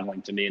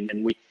mind-boggling to me.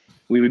 And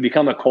we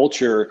become a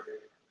culture.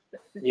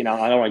 I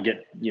don't want to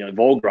get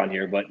vulgar on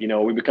here, but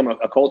we become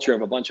a culture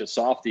of a bunch of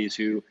softies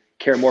who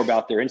care more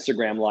about their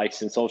Instagram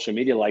likes and social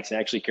media likes,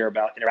 and actually care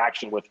about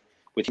interaction with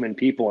human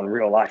people in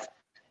real life.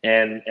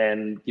 And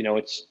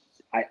it's.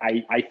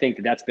 I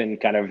think that's been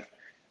kind of,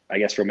 I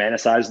guess,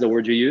 romanticized, the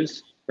word you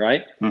use.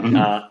 Right. Mm-hmm.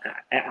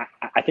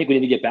 I think we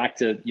need to get back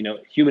to,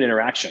 human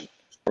interaction,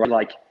 right?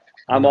 Like,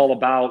 I'm all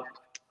about,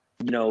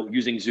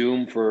 using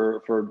Zoom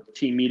for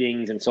team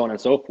meetings and so on and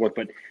so forth,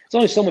 but it's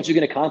only so much you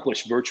can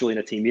accomplish virtually in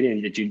a team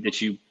meeting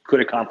that you could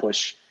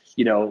accomplish,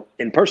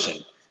 in person.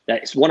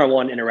 That's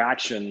one-on-one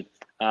interaction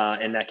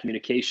and that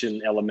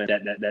communication element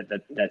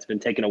that's been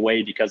taken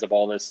away because of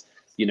all this,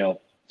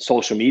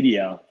 social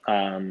media.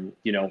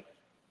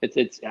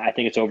 It's I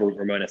think it's over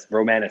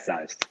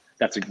romanticized.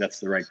 That's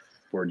the right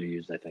word you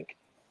used, I think.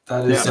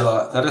 That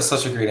is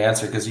such a great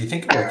answer, because you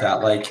think about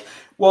that, like,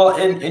 well,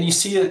 and you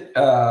see it.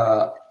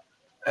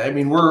 I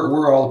mean,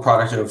 we're all a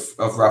product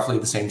of roughly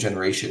the same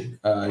generation,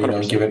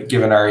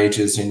 given our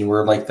ages, and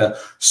we're like the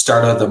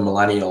start of the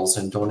millennials,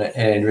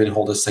 and really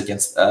hold us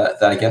against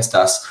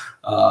us.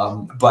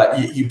 But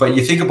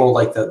you think about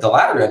like the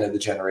latter end of the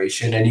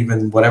generation, and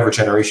even whatever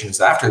generation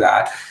is after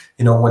that,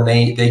 when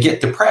they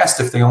get depressed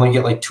if they only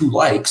get like 2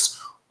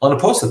 likes on a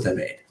post that they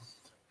made.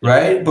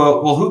 Right.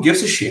 But who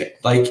gives a shit?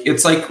 Like,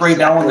 it's like right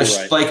now on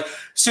the like,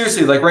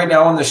 seriously, like right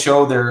now on the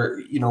show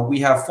there, we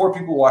have 4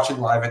 people watching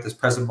live at this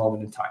present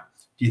moment in time.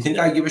 Do you think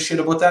I give a shit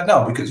about that?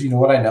 No, because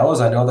what I know is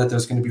that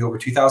there's going to be over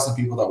 2,000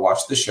 people that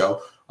watch the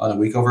show on a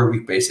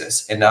week-over-week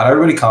basis. And not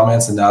everybody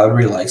comments and not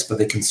everybody likes, but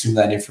they consume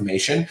that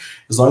information.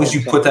 As long as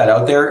you put that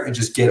out there and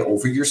just get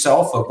over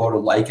yourself about a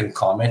like and a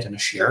comment and a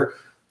share,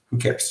 who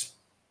cares?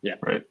 Yeah.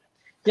 Right.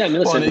 Yeah. I mean,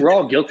 listen, we're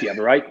all guilty of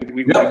it, right?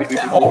 We become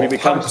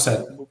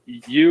 100%.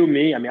 You,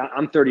 me. I mean,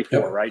 I'm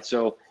 34, right?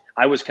 So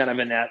I was kind of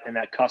in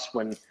that cusp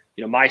when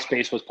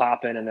MySpace was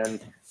popping, and then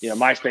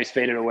MySpace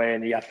faded away,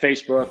 and you got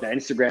Facebook and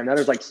Instagram. Now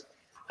there's like,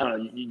 I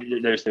don't know,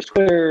 there's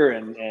Twitter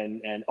and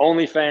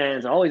OnlyFans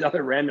and all these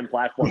other random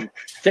platforms,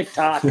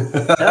 TikTok. And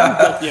I'm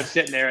guilty of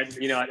sitting there at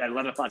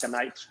 11 o'clock at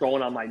night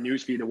scrolling on my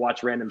newsfeed to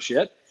watch random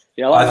shit.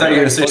 I thought you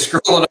were going to say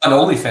scrolling on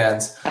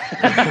OnlyFans.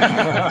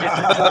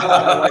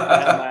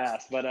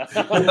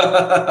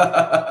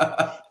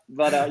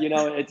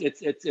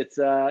 It's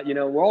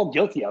we're all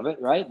guilty of it,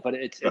 right? But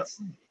it's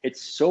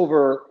so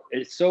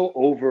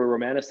over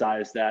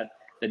romanticized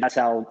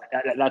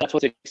that's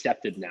what's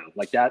accepted now.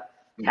 Like that,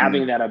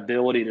 having that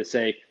ability to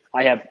say,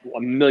 I have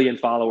 1 million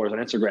followers on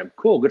Instagram.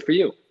 Cool, good for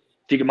you.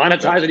 If you can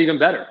monetize it, even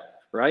better,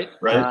 right?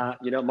 Right.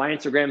 My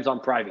Instagram's on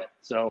private,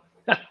 so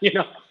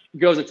it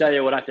goes to tell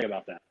you what I think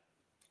about that.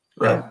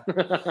 Right.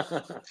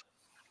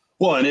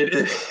 Well,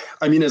 and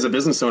I mean, as a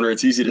business owner,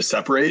 it's easy to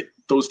separate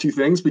those two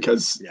things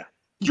because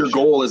your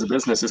goal as a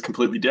business is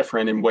completely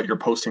different in what you're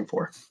posting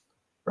for,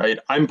 right?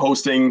 I'm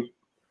posting,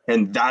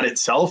 and that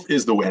itself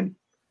is the win.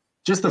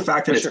 Just the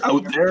fact that it's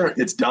out there,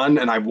 it's done,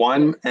 and I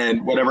won,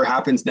 and whatever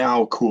happens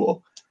now,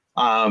 cool.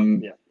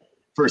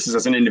 Versus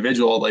as an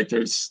individual, like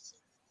there's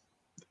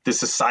the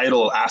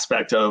societal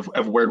aspect of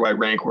where do I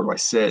rank, where do I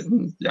sit,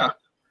 and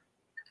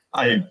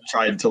I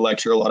tried to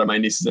lecture a lot of my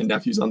nieces and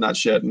nephews on that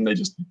shit, and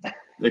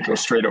they go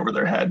straight over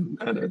their head,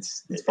 and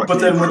it's fucking. But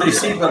then when they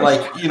see, but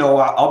like, you know,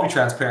 I'll be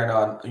transparent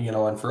on, you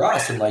know, and for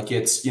us, and like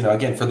it's, you know,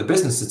 again, for the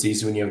business, it's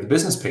easy when you have the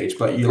business page,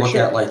 but you look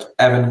at like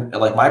Evan,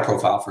 like my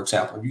profile, for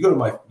example, if you go to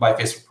my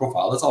Facebook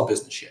profile, it's all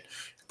business shit.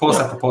 Post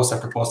after post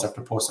after post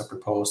after post after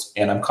post,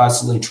 and I'm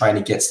constantly trying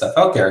to get stuff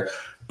out there.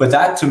 But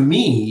that to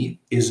me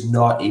is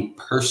not a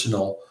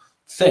personal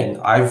thing.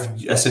 I've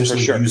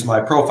essentially used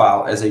my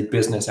profile as a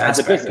business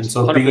aspect. And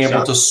so 100%. Being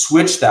able to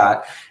switch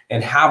that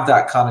and have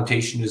that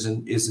connotation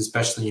is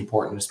especially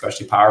important,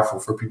 especially powerful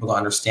for people to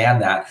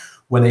understand that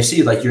when they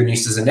see like your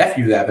nieces and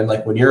nephews, Evan,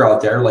 like when you're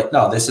out there, like,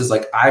 no, this is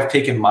like, I've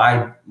taken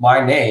my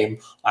name,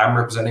 I'm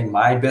representing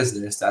my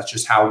business. That's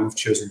just how we've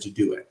chosen to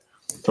do it.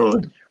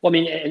 Totally. Well, I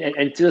mean,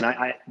 and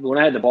when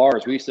I had the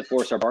bars, we used to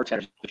force our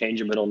bartenders to change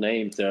their middle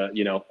name to,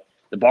 you know,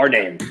 the bar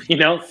name, you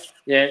know,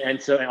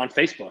 and so on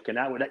Facebook, and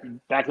that would,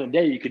 back in the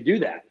day, you could do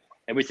that.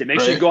 And we said, make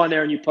sure you go on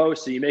there and you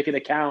post, so you make an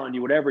account and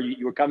you whatever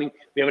you were coming.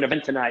 We have an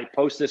event tonight.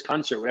 Post this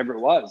concert, whatever it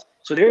was.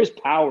 So there is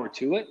power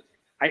to it.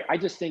 I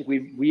just think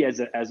we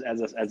as an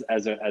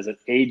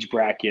age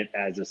bracket,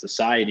 as a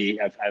society,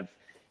 have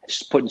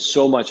put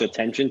so much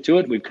attention to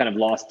it. We've kind of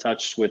lost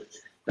touch with.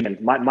 I mean,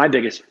 my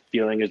biggest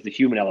feeling is the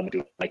human element to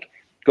it. Like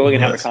going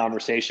and having a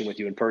conversation with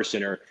you in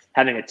person, or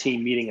having a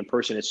team meeting in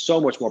person, is so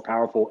much more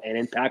powerful and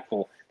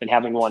impactful than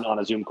having one on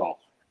a Zoom call.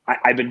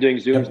 I've been doing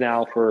Zooms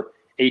now for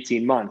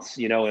 18 months,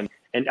 you know, and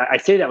I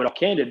say that with all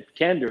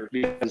candor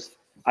because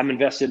I'm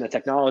invested in a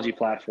technology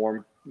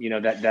platform, you know,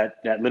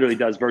 that literally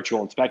does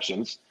virtual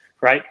inspections,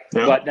 right?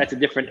 Yeah. But that's a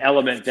different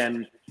element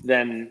than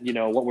you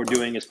know what we're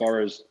doing as far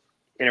as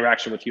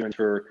interaction with humans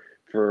for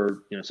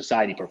you know,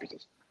 society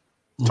purposes.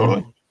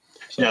 Totally.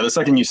 So, yeah, the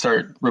second you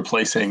start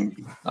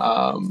replacing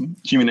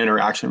human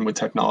interaction with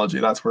technology,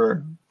 that's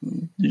where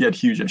you get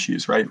huge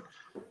issues, right?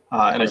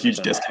 And a huge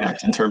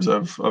disconnect in terms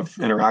of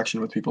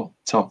interaction with people.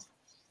 So,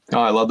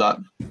 I love that.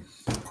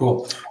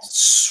 Cool.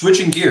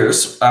 Switching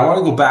gears, I want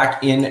to go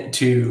back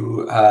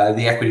into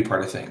the equity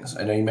part of things.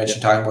 I know you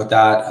mentioned talking about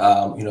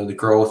that, you know, the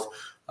growth,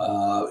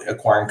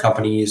 acquiring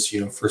companies,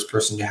 you know, first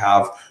person to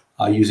have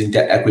using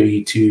debt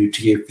equity to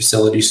get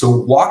facilities. So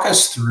walk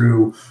us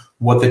through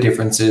what the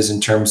difference is in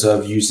terms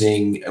of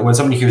using, when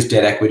somebody hears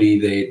debt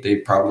equity, they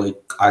probably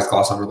eyes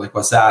gloss over like,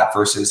 what's that,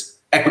 versus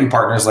equity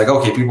partners, like,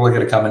 okay, people are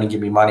going to come in and give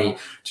me money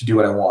to do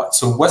what I want.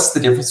 So what's the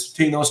difference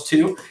between those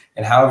two,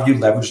 and how have you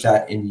leveraged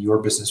that in your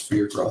business for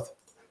your growth?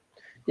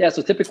 Yeah,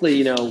 so typically,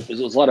 you know, there's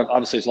a lot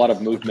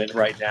of movement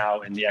right now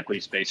in the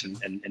equity space and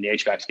the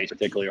HVAC space,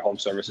 particularly, or home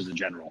services in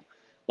general.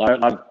 A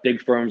lot of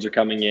big firms are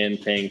coming in,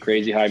 paying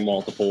crazy high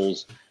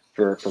multiples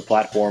for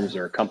platforms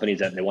or companies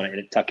that they want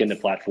to tuck into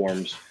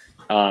platforms.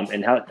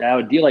 And how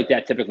a deal like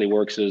that typically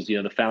works is, you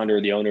know, the founder,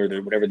 the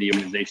owner, whatever the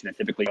organization that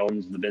typically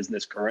owns the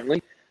business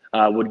currently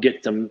would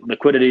get some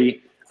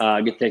liquidity,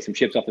 take some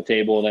chips off the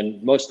table,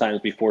 then most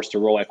times be forced to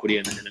roll equity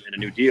in a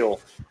new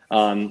deal.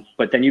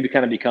 But then you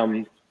kind of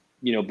become,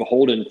 you know,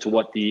 beholden to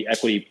what the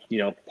equity, you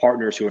know,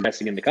 partners who are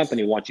investing in the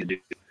company want you to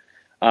do.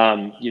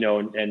 You know,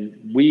 and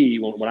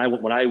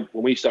when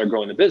we started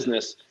growing the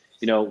business,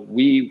 you know,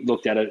 we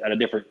looked at a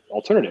different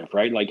alternative,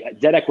 right? Like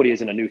debt equity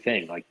isn't a new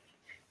thing. Like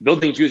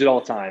buildings use it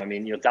all the time. I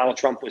mean, you know, Donald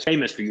Trump was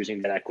famous for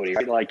using debt equity,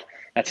 right? Like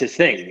that's his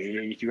thing.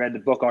 If you read the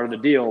book Art of the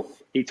Deal,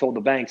 he told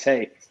the banks,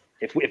 hey,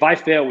 if I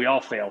fail, we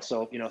all fail.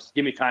 So, you know,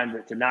 give me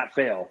time to not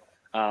fail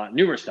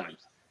numerous times.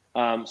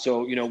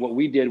 So, you know, what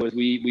we did was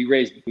we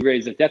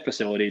raised a debt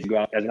facility to go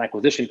out as an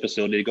acquisition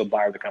facility to go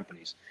buy other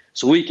companies.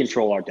 So we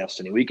control our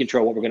destiny. We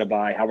control what we're going to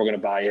buy, how we're going to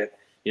buy it,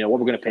 you know, what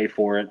we're going to pay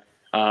for it.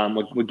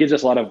 What gives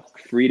us a lot of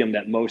freedom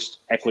that most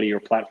equity or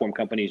platform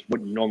companies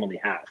wouldn't normally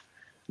have.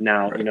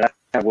 Now, you know, that's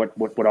kind of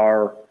what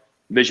our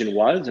vision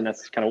was, and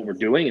that's kind of what we're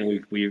doing.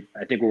 And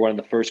I think we're one of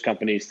the first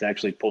companies to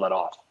actually pull that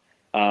off.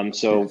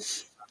 So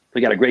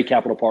we got a great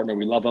capital partner.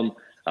 We love them.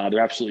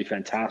 They're absolutely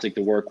fantastic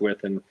to work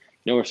with, and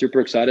you know, we're super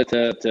excited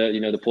to you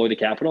know, deploy the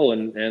capital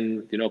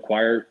and you know,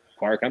 acquire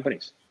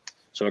companies.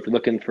 So if you're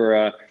looking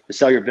for to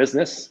sell your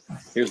business,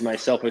 here's my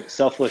selfish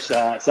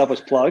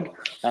plug.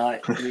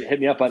 Hit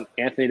me up on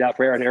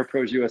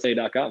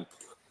anthony.perera@airprosusa.com.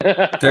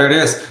 There it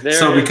is.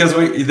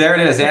 There it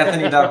is,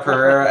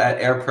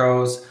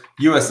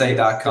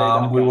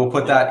 anthony.perera@airprosusa.com. We will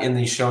put that in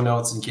the show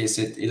notes in case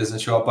it doesn't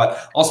show up. But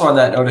also on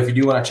that note, if you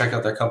do want to check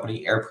out their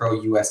company,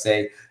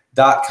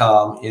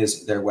 airprousa.com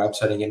is their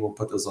website. Again, we'll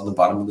put those on the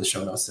bottom of the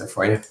show notes there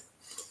for you.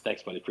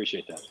 Thanks, buddy.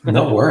 Appreciate that.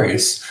 No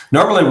worries.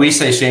 Normally we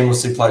say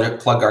shamelessly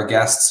plug our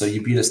guests, so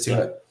you beat us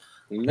to it.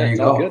 There you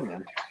go. Good,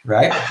 man.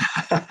 Right?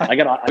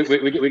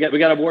 we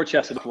got a war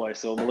chest to deploy,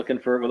 so we're looking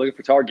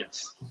for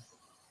targets.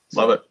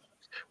 Love it.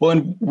 Well,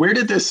 and where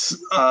did this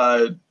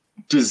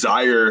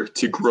desire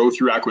to grow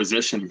through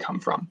acquisition come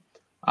from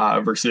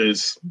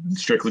versus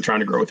strictly trying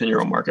to grow within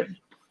your own market?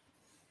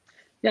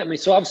 Yeah, I mean,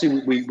 so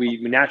obviously we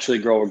naturally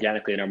grow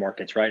organically in our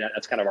markets, right?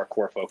 That's kind of our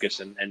core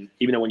focus. And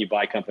even though when you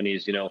buy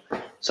companies, you know,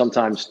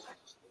 sometimes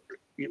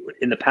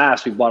in the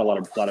past we've bought a lot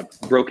of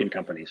broken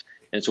companies,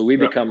 and so we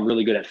become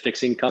really good at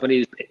fixing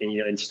companies, and,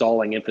 you know,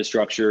 installing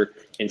infrastructure,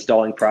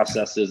 installing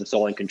processes,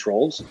 installing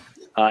controls,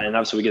 and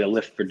obviously we get a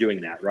lift for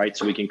doing that, right?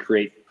 So we can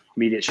create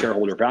immediate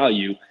shareholder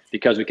value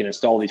because we can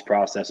install these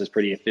processes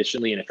pretty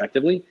efficiently and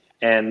effectively,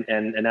 and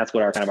that's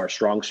what our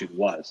strong suit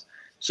was.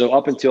 So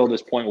up until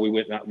this point, where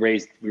we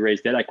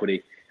raised debt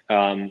equity,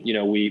 you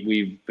know,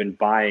 we've been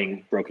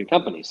buying broken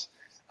companies,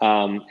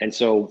 and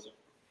so,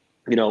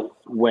 you know,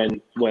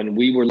 when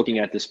we were looking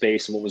at the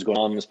space and what was going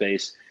on in the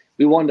space,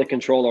 we wanted to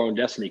control our own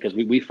destiny, because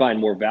we find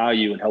more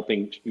value in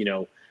helping, you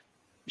know,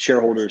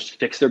 shareholders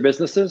fix their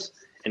businesses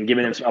and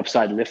giving them some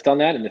upside lift on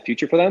that in the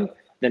future for them,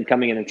 than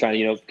coming in and trying to,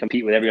 you know,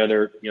 compete with every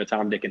other, you know,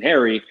 Tom, Dick, and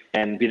Harry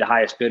and be the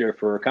highest bidder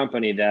for a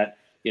company that,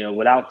 you know,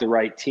 without the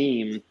right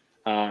team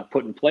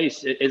put in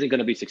place, it isn't going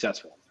to be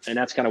successful. And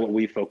that's kind of what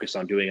we focus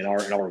on doing in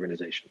our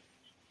organization.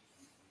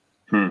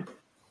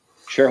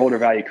 Shareholder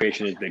value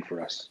creation is big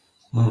for us.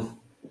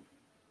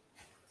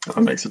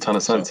 That makes a ton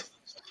of sense.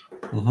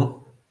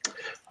 So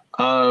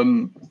I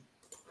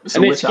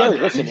mean, it's scary.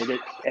 Listen,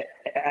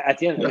 at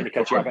the end, I'm going to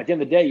cut you off. At the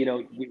end of the day, you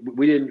know,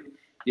 we didn't,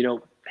 you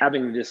know,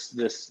 having this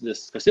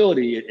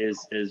facility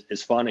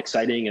is fun,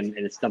 exciting, and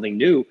it's nothing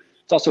new.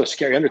 It's also a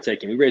scary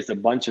undertaking. We raised a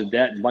bunch of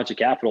debt and a bunch of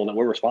capital that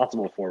we're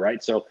responsible for,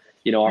 right? So,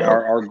 you know,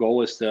 our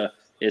goal is to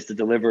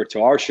deliver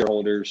to our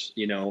shareholders,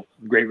 you know,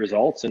 great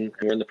results, and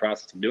we're in the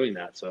process of doing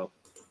that. So.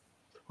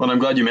 Well, I'm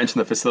glad you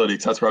mentioned the facility,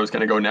 because that's where I was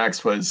going to go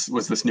next, was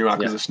this new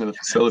acquisition of the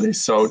facility.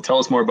 So tell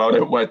us more about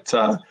it.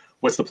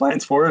 What's the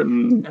plans for it,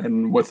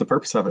 and what's the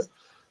purpose of it?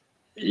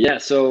 Yeah,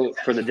 so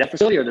for the debt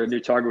facility, or the new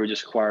target we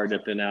just acquired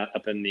up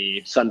in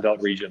the Sun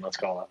Belt region, let's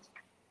call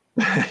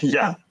it.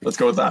 Yeah, let's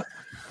go with that.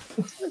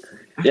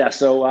 Yeah,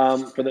 so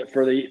for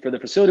the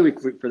facility,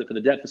 for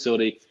the debt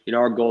facility, you know,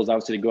 our goal is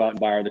obviously to go out and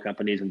buy other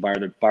companies and buy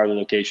the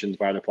locations,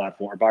 buy their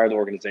platform, or buy the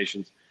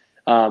organizations.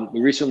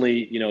 We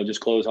recently, you know, just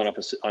closed on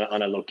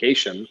a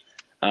location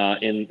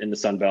in the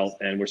Sun Belt,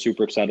 and we're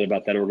super excited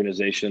about that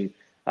organization.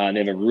 They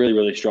have a really,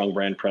 really strong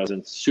brand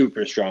presence,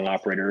 super strong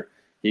operator.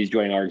 He's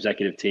joining our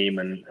executive team,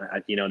 and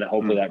you know, that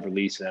hopefully that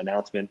release and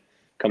announcement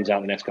comes out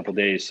in the next couple of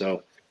days.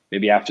 So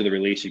maybe after the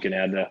release, you can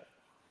add a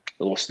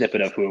little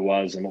snippet of who it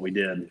was and what we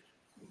did.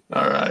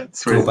 All right,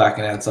 sweet. Go back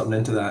and add something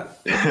into that.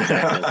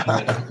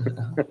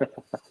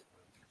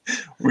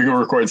 We can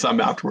record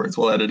something afterwards.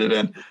 We'll edit it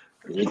in.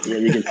 You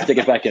can stick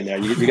it back in there.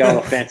 You got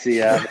all the fancy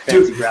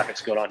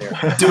graphics going on here.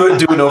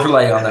 Do an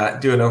overlay on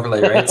that. Do an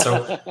overlay, right?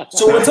 So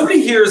when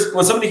somebody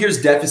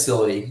hears debt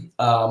facility,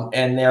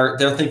 and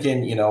they're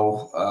thinking, you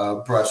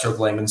know, broad stroke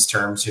layman's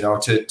terms, you know,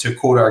 to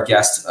quote our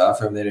guest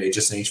from the day,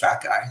 just an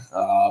HVAC guy,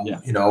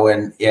 you know,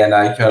 and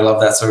I kind of love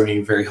that story,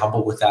 being very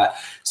humble with that.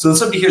 So when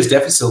somebody hears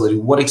debt facility,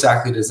 what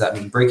exactly does that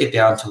mean? Break it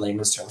down to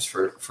layman's terms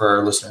for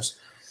our listeners.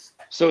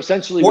 So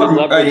essentially,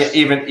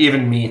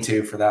 even me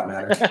too, for that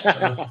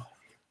matter.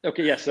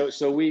 Okay, yeah.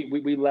 So we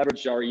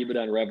leveraged our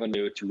EBITDA and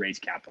revenue to raise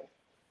capital,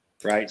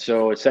 right?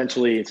 So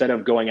essentially, instead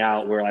of going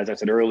out where, as I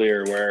said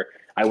earlier, where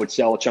I would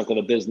sell a chunk of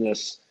the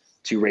business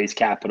to raise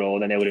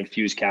capital, then they would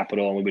infuse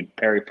capital, and we would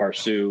pari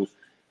passu,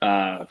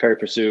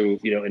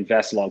 you know,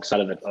 invest alongside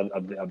of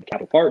the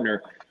capital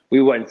partner.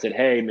 We went and said,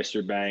 hey,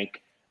 Mr.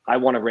 Bank, I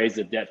want to raise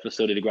the debt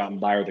facility to go out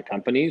and buy other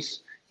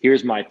companies.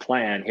 Here's my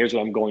plan. Here's what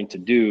I'm going to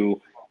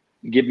do.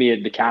 Give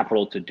me the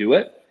capital to do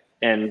it.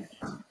 And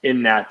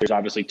in that, there's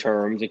obviously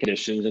terms and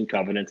conditions and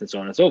covenants and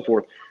so on and so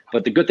forth.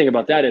 But the good thing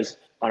about that is,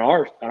 on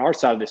our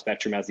side of the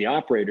spectrum as the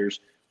operators,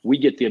 we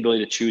get the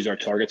ability to choose our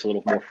targets a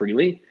little more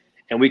freely,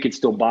 and we can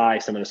still buy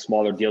some of the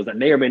smaller deals that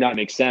may or may not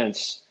make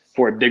sense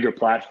for a bigger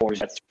platform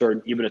that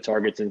certain EBITDA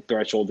targets and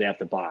thresholds they have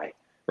to buy,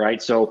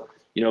 right? So,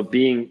 you know,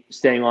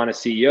 staying on as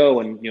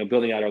CEO and, you know,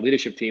 building out our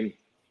leadership team,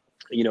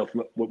 you know,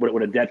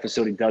 what a debt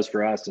facility does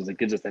for us is it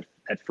gives us that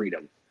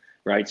freedom,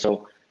 right?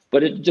 So.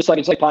 But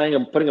it's like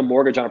putting a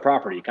mortgage on a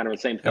property, kind of the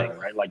same thing,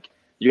 right? Like,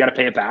 you got to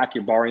pay it back.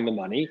 You're borrowing the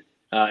money.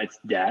 It's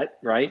debt,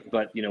 right?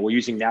 But, you know, we're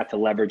using that to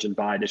leverage and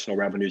buy additional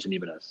revenues and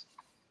EBITDAs.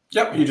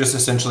 Yep, you're just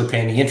essentially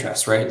paying the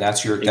interest, right?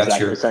 That's your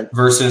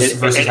versus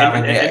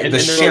having the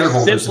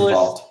shareholders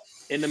involved.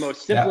 In the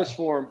most simplest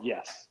form,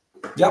 yes.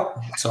 Yep.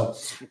 So,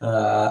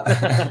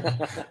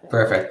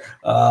 perfect.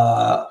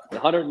 The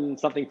 100 and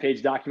something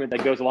page document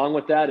that goes along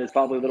with that is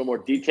probably a little more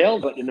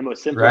detailed, but in the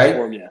most simplest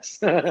form, yes.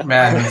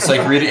 Man, it's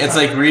like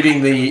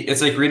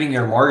reading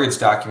your mortgage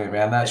document,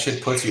 man. That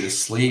shit puts you to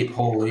sleep.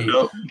 Holy,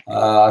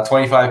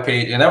 25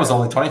 page, and that was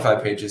only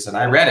 25 pages, and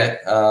I read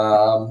it.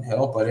 You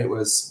know, but that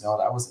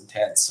was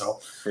intense. So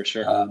for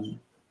sure.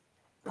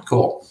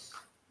 Cool.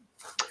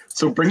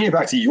 So bringing it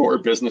back to your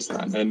business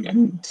then,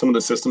 and some of the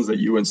systems that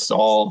you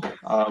install,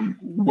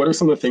 what are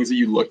some of the things that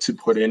you look to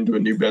put into a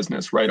new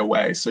business right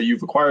away? So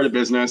you've acquired a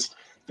business,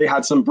 they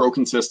had some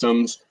broken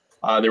systems,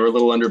 they were a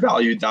little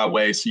undervalued that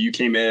way. So you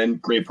came in,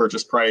 great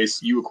purchase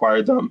price, you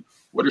acquired them.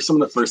 what are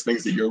some of the first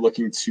things that you're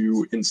looking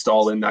to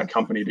install in that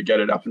company to get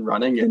it up and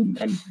running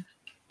and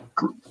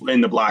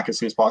in the black as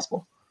soon as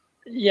possible?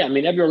 Yeah, I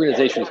mean, every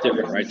organization is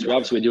different, right? So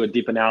obviously we do a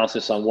deep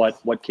analysis on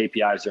what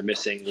KPIs they're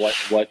missing, what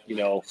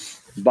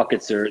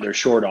buckets they're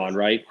short on,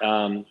 right?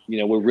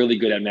 We're really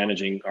good at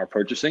managing our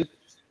purchasing.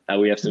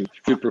 We have some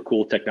super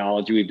cool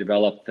technology we've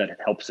developed that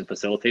helps and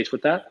facilitates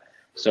with that.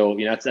 So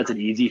that's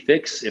an easy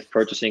fix. If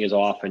purchasing is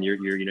off and your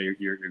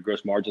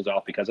gross margin's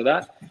off because of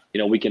that,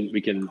 we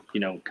can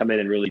come in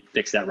and really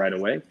fix that right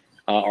away.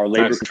 Our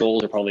labor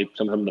controls are probably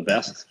some of the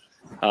best.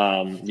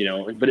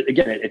 But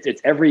again,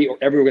 it's every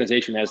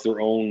organization has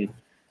their own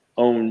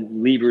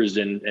levers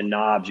and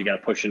knobs you got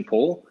to push and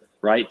pull,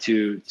 right,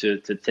 to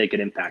make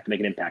an impact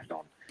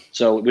on.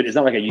 So it's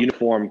not like a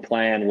uniform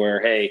plan where,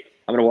 hey,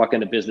 I'm going to walk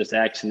into business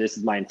X and this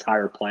is my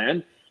entire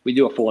plan. We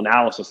do a full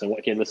analysis and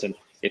okay, listen,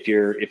 if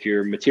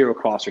your material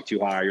costs are too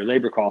high, your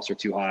labor costs are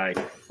too high,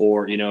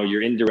 or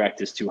your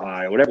indirect is too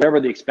high, or whatever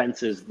the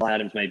expenses line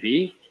items may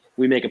be,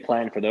 we make a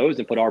plan for those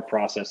and put our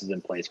processes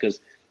in place. Because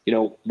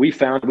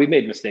we've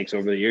made mistakes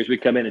over the years. We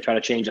come in and try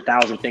to change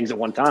 1,000 things at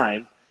one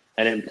time,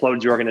 and it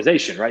implodes your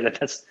organization, right?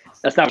 That's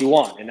not what we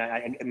want. And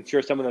I'm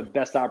sure some of the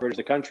best operators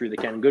in the country, the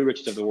Ken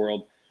Goodrichs of the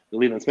world, the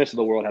Leland Smiths of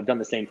the world, have done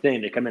the same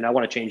thing. They come in, I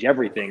want to change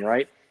everything,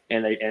 right?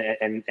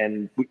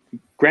 And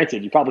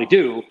granted, you probably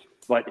do,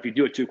 but if you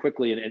do it too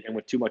quickly and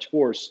with too much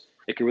force,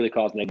 it can really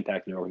cause negative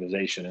impact in the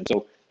organization. And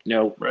so,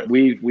 right.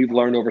 we've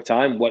learned over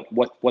time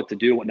what to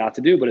do, what not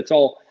to do, but it's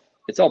all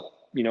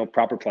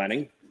proper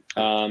planning.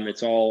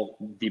 It's all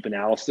deep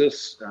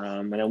analysis,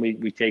 and then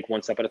we take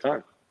one step at a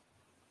time.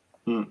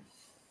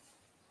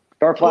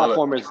 Our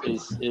platform is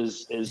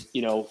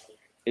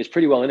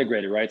pretty well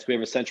integrated, right? So we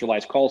have a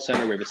centralized call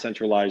center, we have a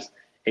centralized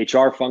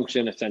HR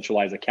function, a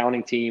centralized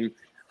accounting team.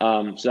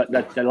 So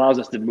that allows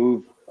us to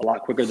move a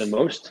lot quicker than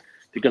most,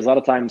 because a lot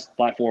of times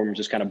platforms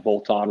just kind of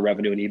bolt on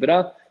revenue and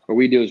EBITDA. What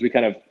we do is we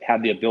kind of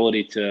have the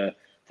ability to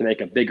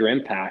make a bigger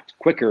impact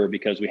quicker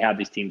because we have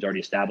these teams already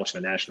established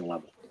at a national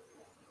level.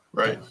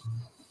 Right.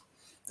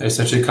 They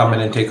essentially come in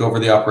and take over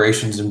the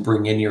operations and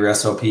bring in your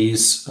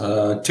SOPs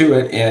to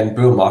it, and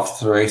boom, off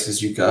to the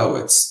races you go.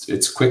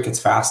 It's quick, it's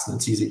fast, and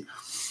it's easy.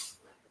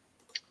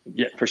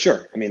 Yeah, for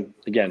sure. I mean,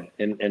 again,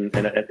 in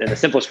the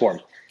simplest form.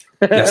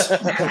 Yes,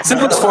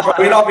 simplest form.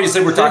 I mean,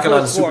 obviously, we're talking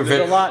on a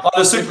superficial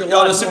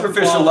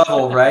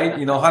level, right?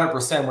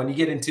 100%. When you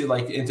get into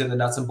the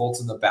nuts and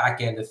bolts in the back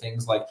end of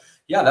things,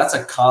 that's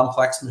a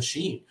complex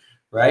machine,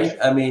 right?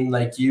 I mean,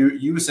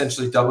 you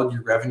essentially doubled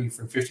your revenue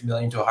from 50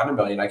 million to 100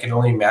 million. I can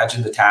only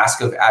imagine the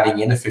task of adding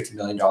in a $50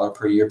 million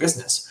per year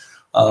business.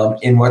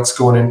 And what's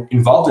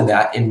involved in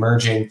that, in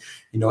merging,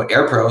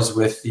 Air Pros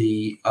with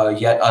the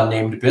yet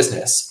unnamed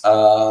business.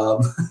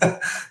 So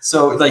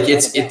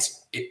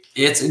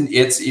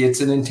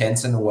it's an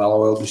intense and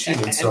well-oiled machine.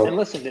 And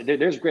listen,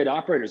 there's great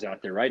operators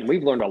out there, right? And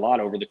we've learned a lot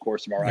over the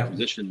course of our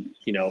acquisition,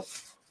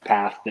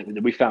 path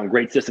that we found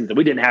great systems that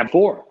we didn't have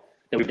before,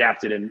 that we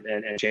adapted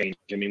and changed.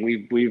 I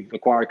mean, we've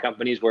acquired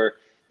companies where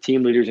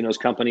team leaders in those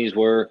companies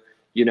were,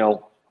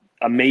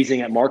 amazing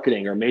at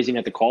marketing or amazing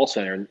at the call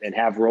center and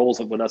have roles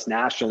with us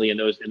nationally in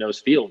those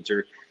fields,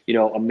 or,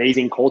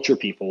 amazing culture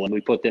people. And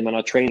we put them in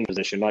a training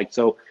position.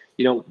 So,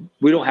 we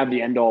don't have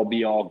the end all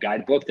be all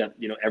guidebook that,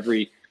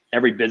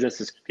 every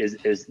business is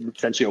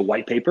essentially a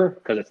white paper,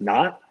 because it's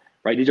not,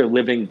 right? These are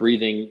living,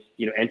 breathing,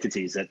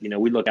 entities that,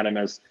 we look at them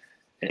as,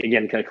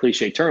 again, kind of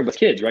cliche term, but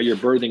kids, right? You're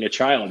birthing a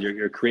child,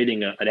 you're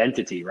creating an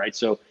entity, right?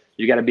 So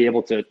you got to be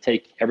able to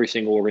take every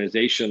single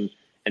organization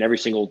and every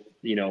single,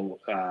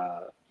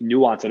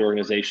 nuance of the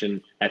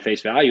organization at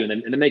face value, and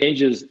then make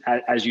changes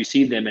as you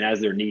see them and as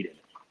they're needed.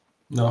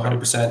 No,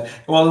 100%.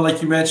 Well,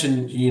 like you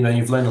mentioned,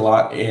 you've learned a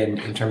lot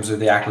in terms of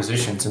the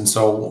acquisitions. And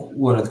so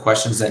one of the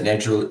questions that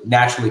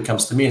naturally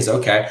comes to me is,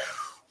 okay,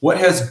 what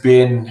has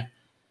been,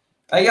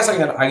 I guess I'm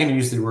going to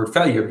use the word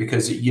failure,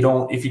 because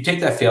if you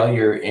take that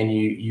failure and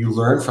you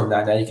learn from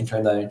that, now you can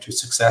turn that into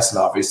success. And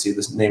obviously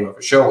this name of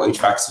a show,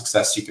 HVAC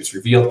Success Secrets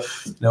Revealed.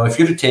 If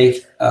you were to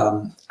take,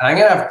 and I'm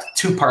going to have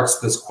two parts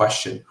to this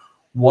question.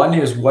 One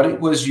is, what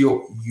was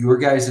your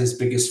guys'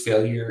 biggest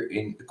failure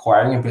in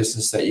acquiring a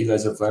business that you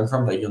guys have learned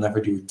from that you'll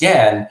never do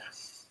again?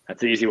 That's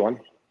the easy one.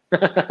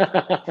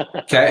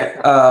 Okay.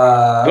 You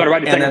want to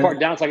write the second part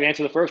down so I can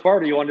answer the first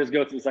part, or you want to just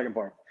go through the second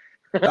part?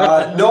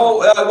 No,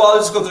 well,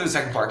 let's go through the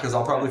second part, because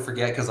I'll probably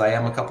forget, because I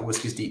am a couple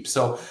whiskeys deep.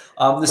 So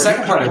the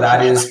second part of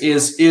that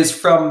is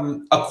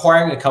from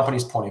acquiring a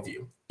company's point of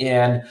view.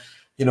 And,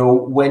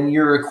 when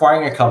you're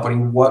acquiring a company,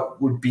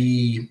 what would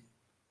be,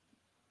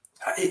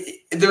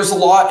 there's a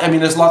lot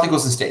that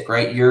goes in stake,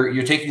 right?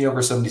 You're taking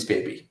over somebody's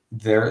baby,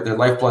 their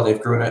lifeblood,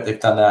 they've grown it, they've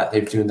done that,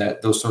 they've doing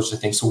that, those sorts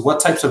of things. So what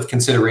types of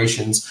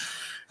considerations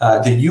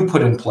that you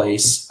put in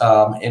place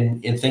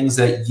in things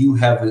that you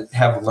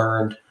have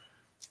learned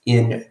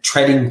in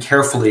treading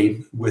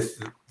carefully with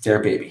their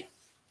baby?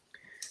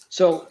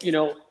 So,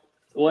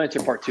 we'll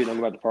answer part two, then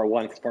go back to part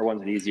one, because part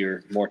one's an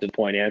easier, more to the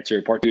point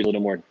answer. Part two is a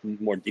little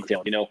more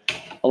detailed. A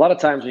lot of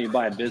times when you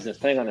buy a business,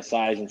 depending on the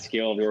size and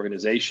scale of the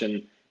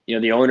organization,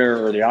 the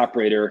owner or the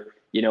operator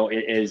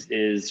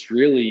is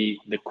really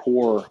the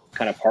core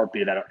kind of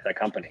heartbeat of that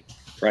company,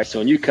 right? So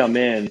when you come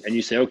in and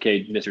you say,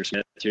 okay, Mr.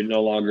 Smith, you're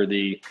no longer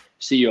the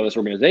CEO of this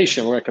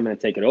organization, we're going to come in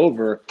and take it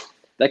over.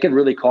 That could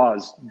really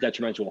cause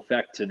detrimental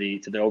effect to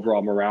the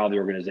overall morale of the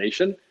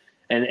organization.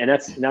 And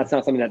that's not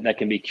something that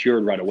can be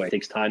cured right away. It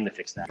takes time to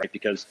fix that, right?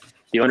 Because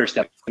the owner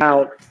steps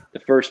out. The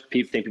first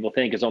thing people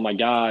think is, oh my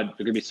God,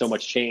 there's gonna be so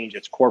much change.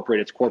 It's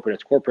corporate.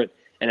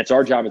 And it's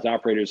our job as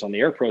operators on the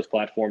AirPros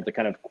platform to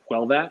kind of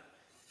quell that.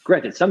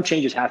 Granted, some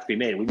changes have to be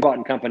made. We've bought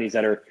in companies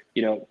that are,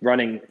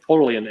 running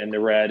totally in the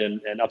red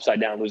and upside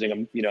down,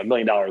 losing $1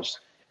 million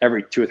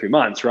every 2 or 3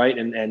 months, right?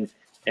 And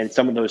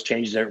some of those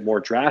changes are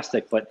more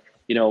drastic. But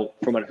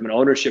from an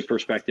ownership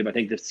perspective, I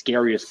think the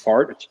scariest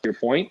part, to your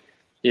point,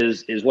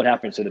 is what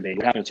happens to the baby,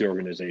 what happens to the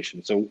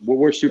organization. So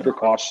we're super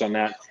cautious on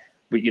that.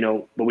 But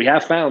we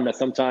have found that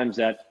sometimes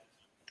that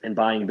in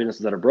buying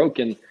businesses that are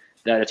broken,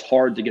 that it's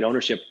hard to get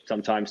ownership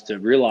sometimes to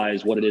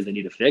realize what it is they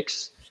need to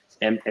fix.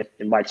 And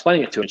by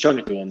explaining it to them and showing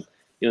it to them,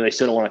 they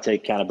still don't want to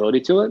take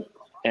accountability to it.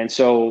 And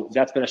so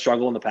that's been a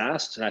struggle in the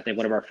past. And I think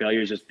one of our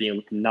failures is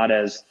being not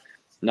as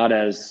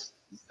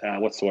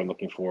what's the word I'm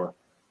looking for?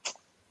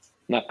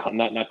 Not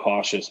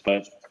cautious,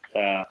 but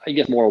I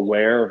guess more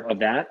aware of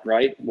that,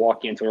 right?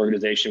 Walking into an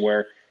organization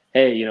where,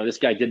 hey, this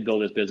guy did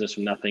build his business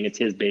from nothing. It's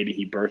his baby.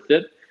 He birthed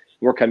it.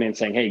 We're coming in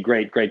saying, hey,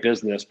 great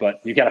business,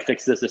 but you got to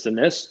fix this, and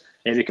this.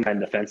 Maybe it can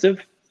be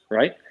defensive,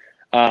 right?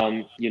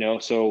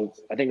 So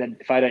I think that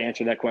if I had to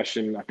answer that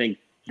question, I think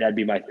that'd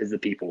be the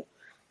people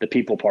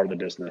part of the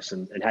business,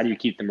 and how do you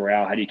keep the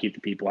morale? How do you keep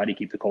the people? How do you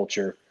keep the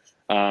culture?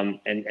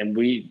 And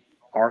we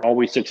aren't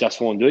always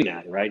successful in doing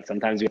that, right?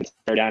 Sometimes we have to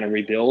tear down and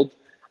rebuild.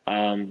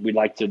 We'd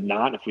like to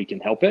not if we can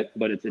help it,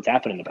 but it's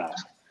happened in the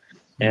past.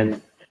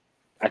 And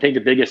I think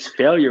the biggest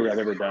failure I've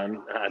ever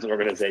done as an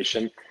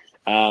organization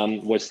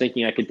was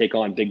thinking I could take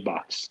on big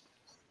box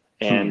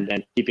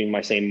and keeping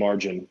my same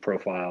margin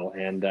profile.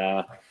 And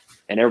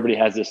everybody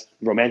has this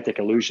romantic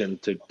illusion,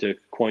 to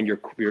coin your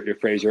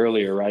phrase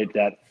earlier, right?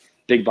 That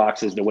big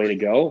box is the way to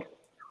go.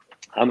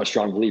 I'm a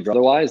strong believer.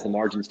 Otherwise, the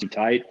margin's too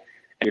tight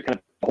and you're kind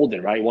of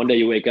holding, right? One day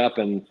you wake up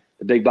and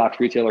the big box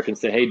retailer can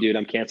say, hey, dude,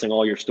 I'm canceling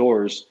all your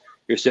stores.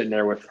 You're sitting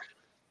there with,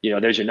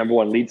 there's your number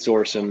one lead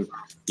source and,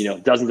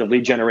 dozens of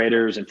lead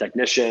generators and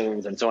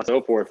technicians and so on and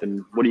so forth.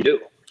 And what do you do?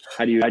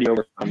 How do you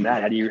overcome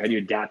that? How do you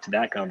adapt to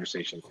that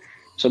conversation?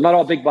 So not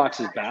all big box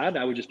is bad.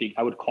 I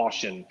would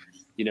caution,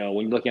 when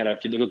you're looking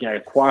at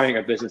acquiring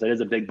a business that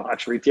is a big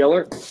box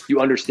retailer, you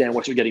understand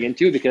what you're getting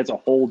into, because it's a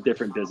whole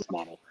different business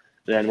model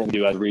than what we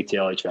do as a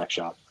retail HVAC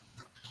shop.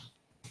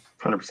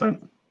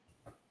 100%.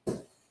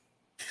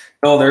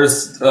 No,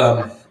 there's,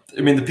 the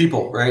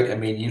people,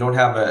 right? You don't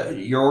have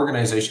your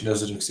organization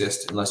doesn't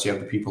exist unless you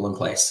have the people in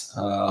place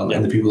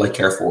and the people that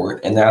care for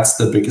it. And that's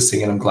the biggest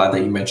thing. And I'm glad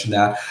that you mentioned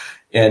that.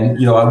 And,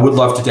 I would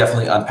love to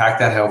definitely unpack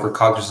that. However,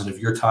 cognizant of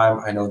your time,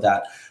 I know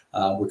that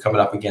we're coming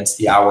up against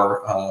the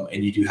hour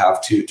and you do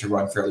have to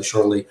run fairly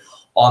shortly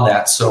on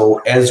that. So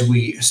as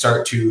we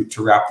start to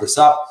wrap this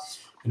up,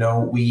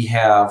 we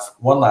have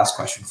one last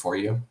question for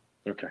you.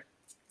 Okay.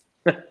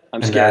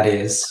 I'm scared. That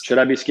is, should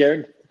I be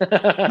scared?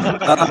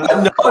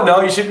 No,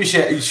 you shouldn't be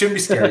scared. You shouldn't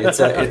be scared.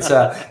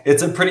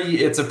 It's a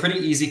pretty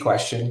easy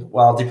question.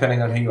 Well,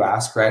 depending on who you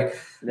ask, right?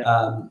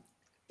 Yeah.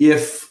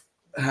 If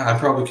I'm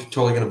probably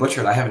totally going to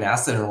butcher it. I haven't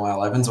asked it in a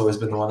while. Evan's always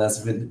been the one that's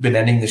been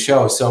ending the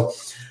show. So,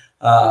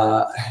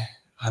 what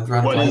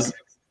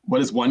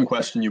is one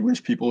question you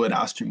wish people had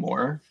asked you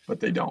more, but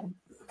they don't?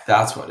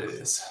 That's what it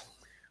is.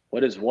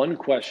 What is one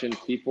question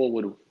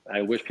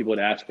I wish people would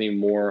ask me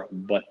more,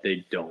 but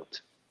they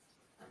don't?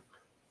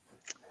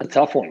 A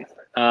tough one.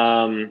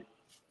 I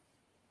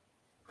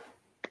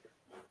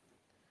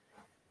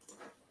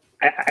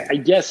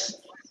guess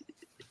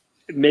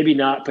maybe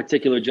not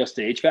particular just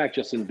to HVAC,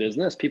 just in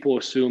business. People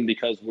assume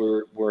because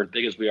we're as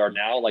big as we are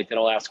now, like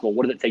they'll ask, well,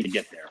 what did it take to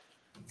get there?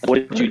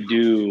 What did you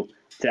do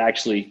to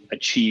actually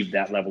achieve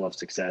that level of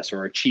success,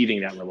 or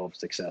achieving that level of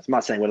success? I'm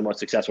not saying we're the most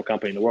successful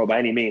company in the world by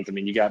any means.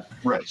 You got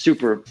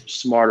super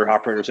smarter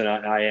operators than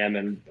I am,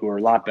 and who are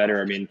a lot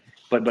better.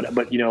 But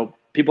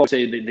people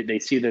say they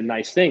see the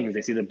nice things,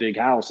 they see the big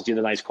house, they see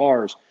the nice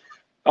cars.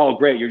 Oh,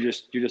 great, you're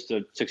just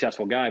a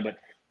successful guy. But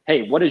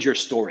hey, what is your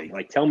story?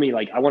 Like, tell me.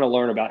 Like, I want to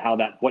learn about how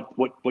that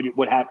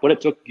what it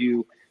took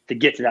you to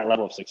get to that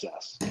level of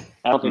success.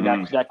 I don't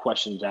think that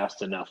question's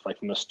asked enough. Like,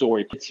 from a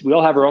story, we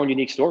all have our own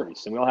unique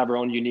stories, and we all have our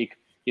own unique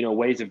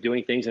ways of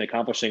doing things and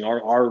accomplishing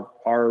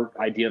our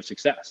idea of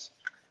success.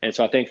 And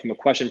so I think from a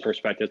question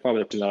perspective,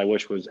 probably the thing that I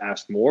wish was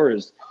asked more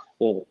is,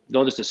 well,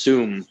 don't just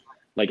assume.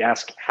 Like,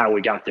 ask how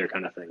we got there,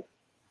 kind of thing.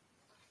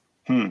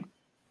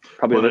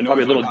 Probably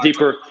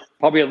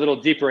a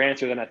little deeper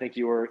answer than I think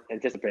you were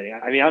anticipating.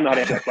 I'm not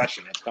answering that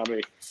question. It's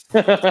probably.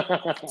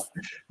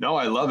 No,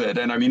 I love it,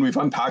 and we've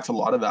unpacked a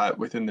lot of that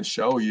within the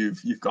show. You've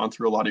gone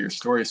through a lot of your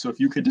story. So if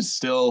you could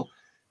distill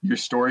your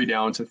story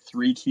down to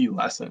 3 key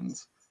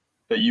lessons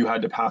that you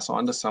had to pass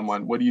on to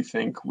someone, what do you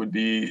think would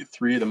be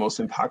 3 of the most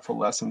impactful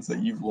lessons that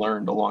you've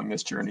learned along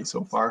this journey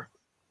so far?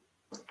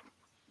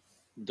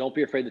 Don't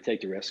be afraid to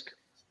take the risk.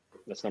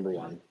 That's number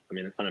one. I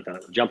mean,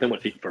 jump in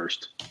with feet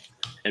first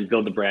and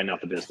build the brand,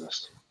 not the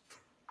business.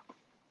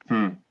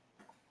 I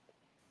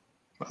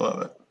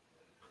love it.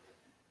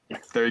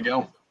 There you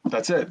go.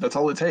 That's it. That's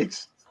all it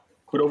takes.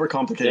 Quit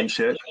overcomplicating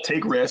shit.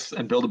 Take risks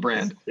and build a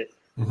brand.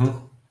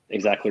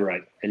 Exactly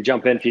right. And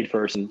jump in feet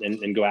first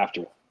and go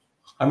after it.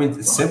 I mean,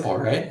 it's simple,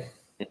 right?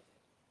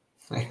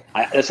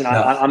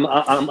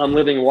 I'm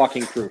living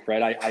walking proof,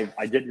 right?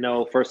 I didn't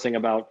know first thing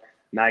about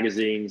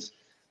magazines,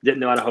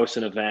 didn't know how to host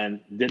an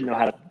event, didn't know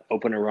how to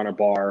open and run a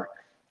bar,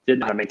 didn't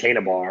know how to maintain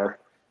a bar,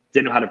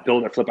 didn't know how to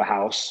build or flip a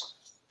house,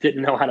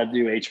 didn't know how to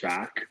do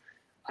HVAC.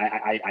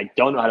 I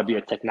don't know how to be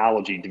a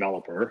technology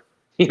developer,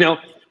 you know,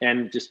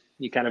 and just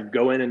you kind of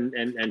go in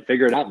and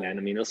figure it out, man.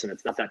 I mean, listen,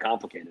 it's not that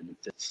complicated.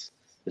 It's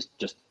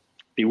just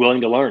be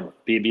willing to learn,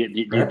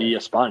 be a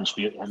sponge,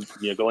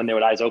 go in there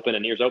with eyes open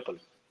and ears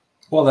open.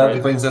 Well,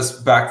 that brings us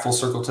back full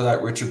circle to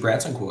that Richard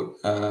Branson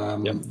quote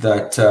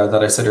that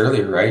I said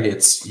earlier, right?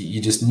 It's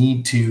you just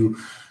need to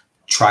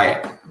try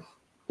it.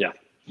 Yeah,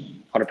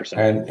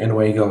 100%. And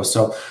away you go.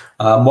 So,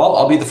 well,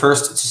 I'll be the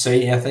first to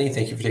say, Anthony,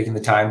 thank you for taking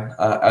the time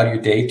out of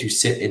your day to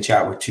sit and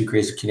chat with two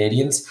crazy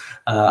Canadians.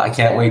 I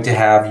can't wait to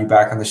have you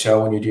back on the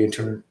show when you're doing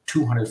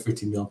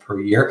 250 mil per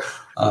year.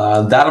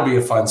 That'll be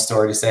a fun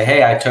story to say,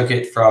 hey, I took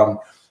it from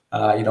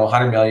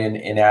 100 million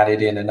and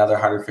added in another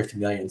 150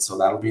 million. So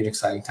that'll be an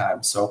exciting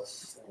time. So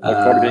look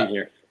forward to being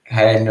here.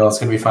 Hey, no, it's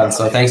going to be fun.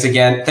 So thanks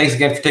again. Thanks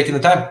again for taking the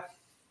time.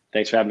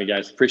 Thanks for having me,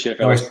 guys. Appreciate it.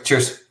 No worries.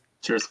 Cheers.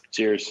 Cheers.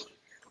 Cheers.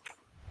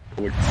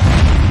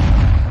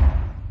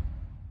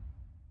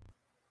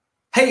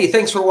 Hey,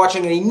 thanks for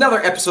watching another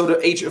episode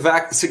of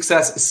HVAC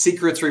Success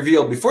Secrets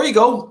Revealed. Before you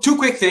go, two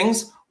quick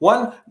things.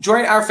 One,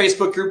 join our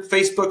Facebook group,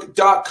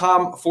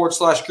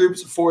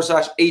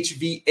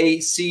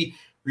 facebook.com/groups/HVAC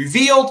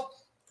Revealed.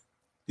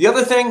 The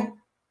other thing,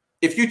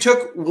 if you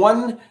took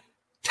one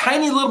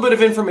tiny little bit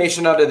of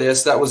information out of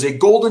this that was a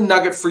golden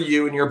nugget for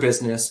you in your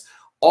business,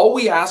 all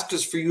we ask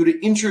is for you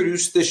to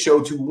introduce this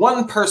show to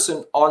one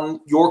person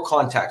on your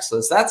contacts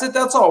list. That's it.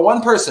 That's all.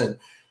 One person.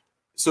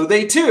 So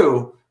they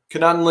too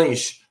can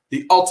unleash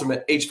the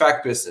ultimate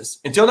HVAC business.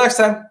 Until next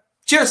time,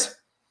 cheers.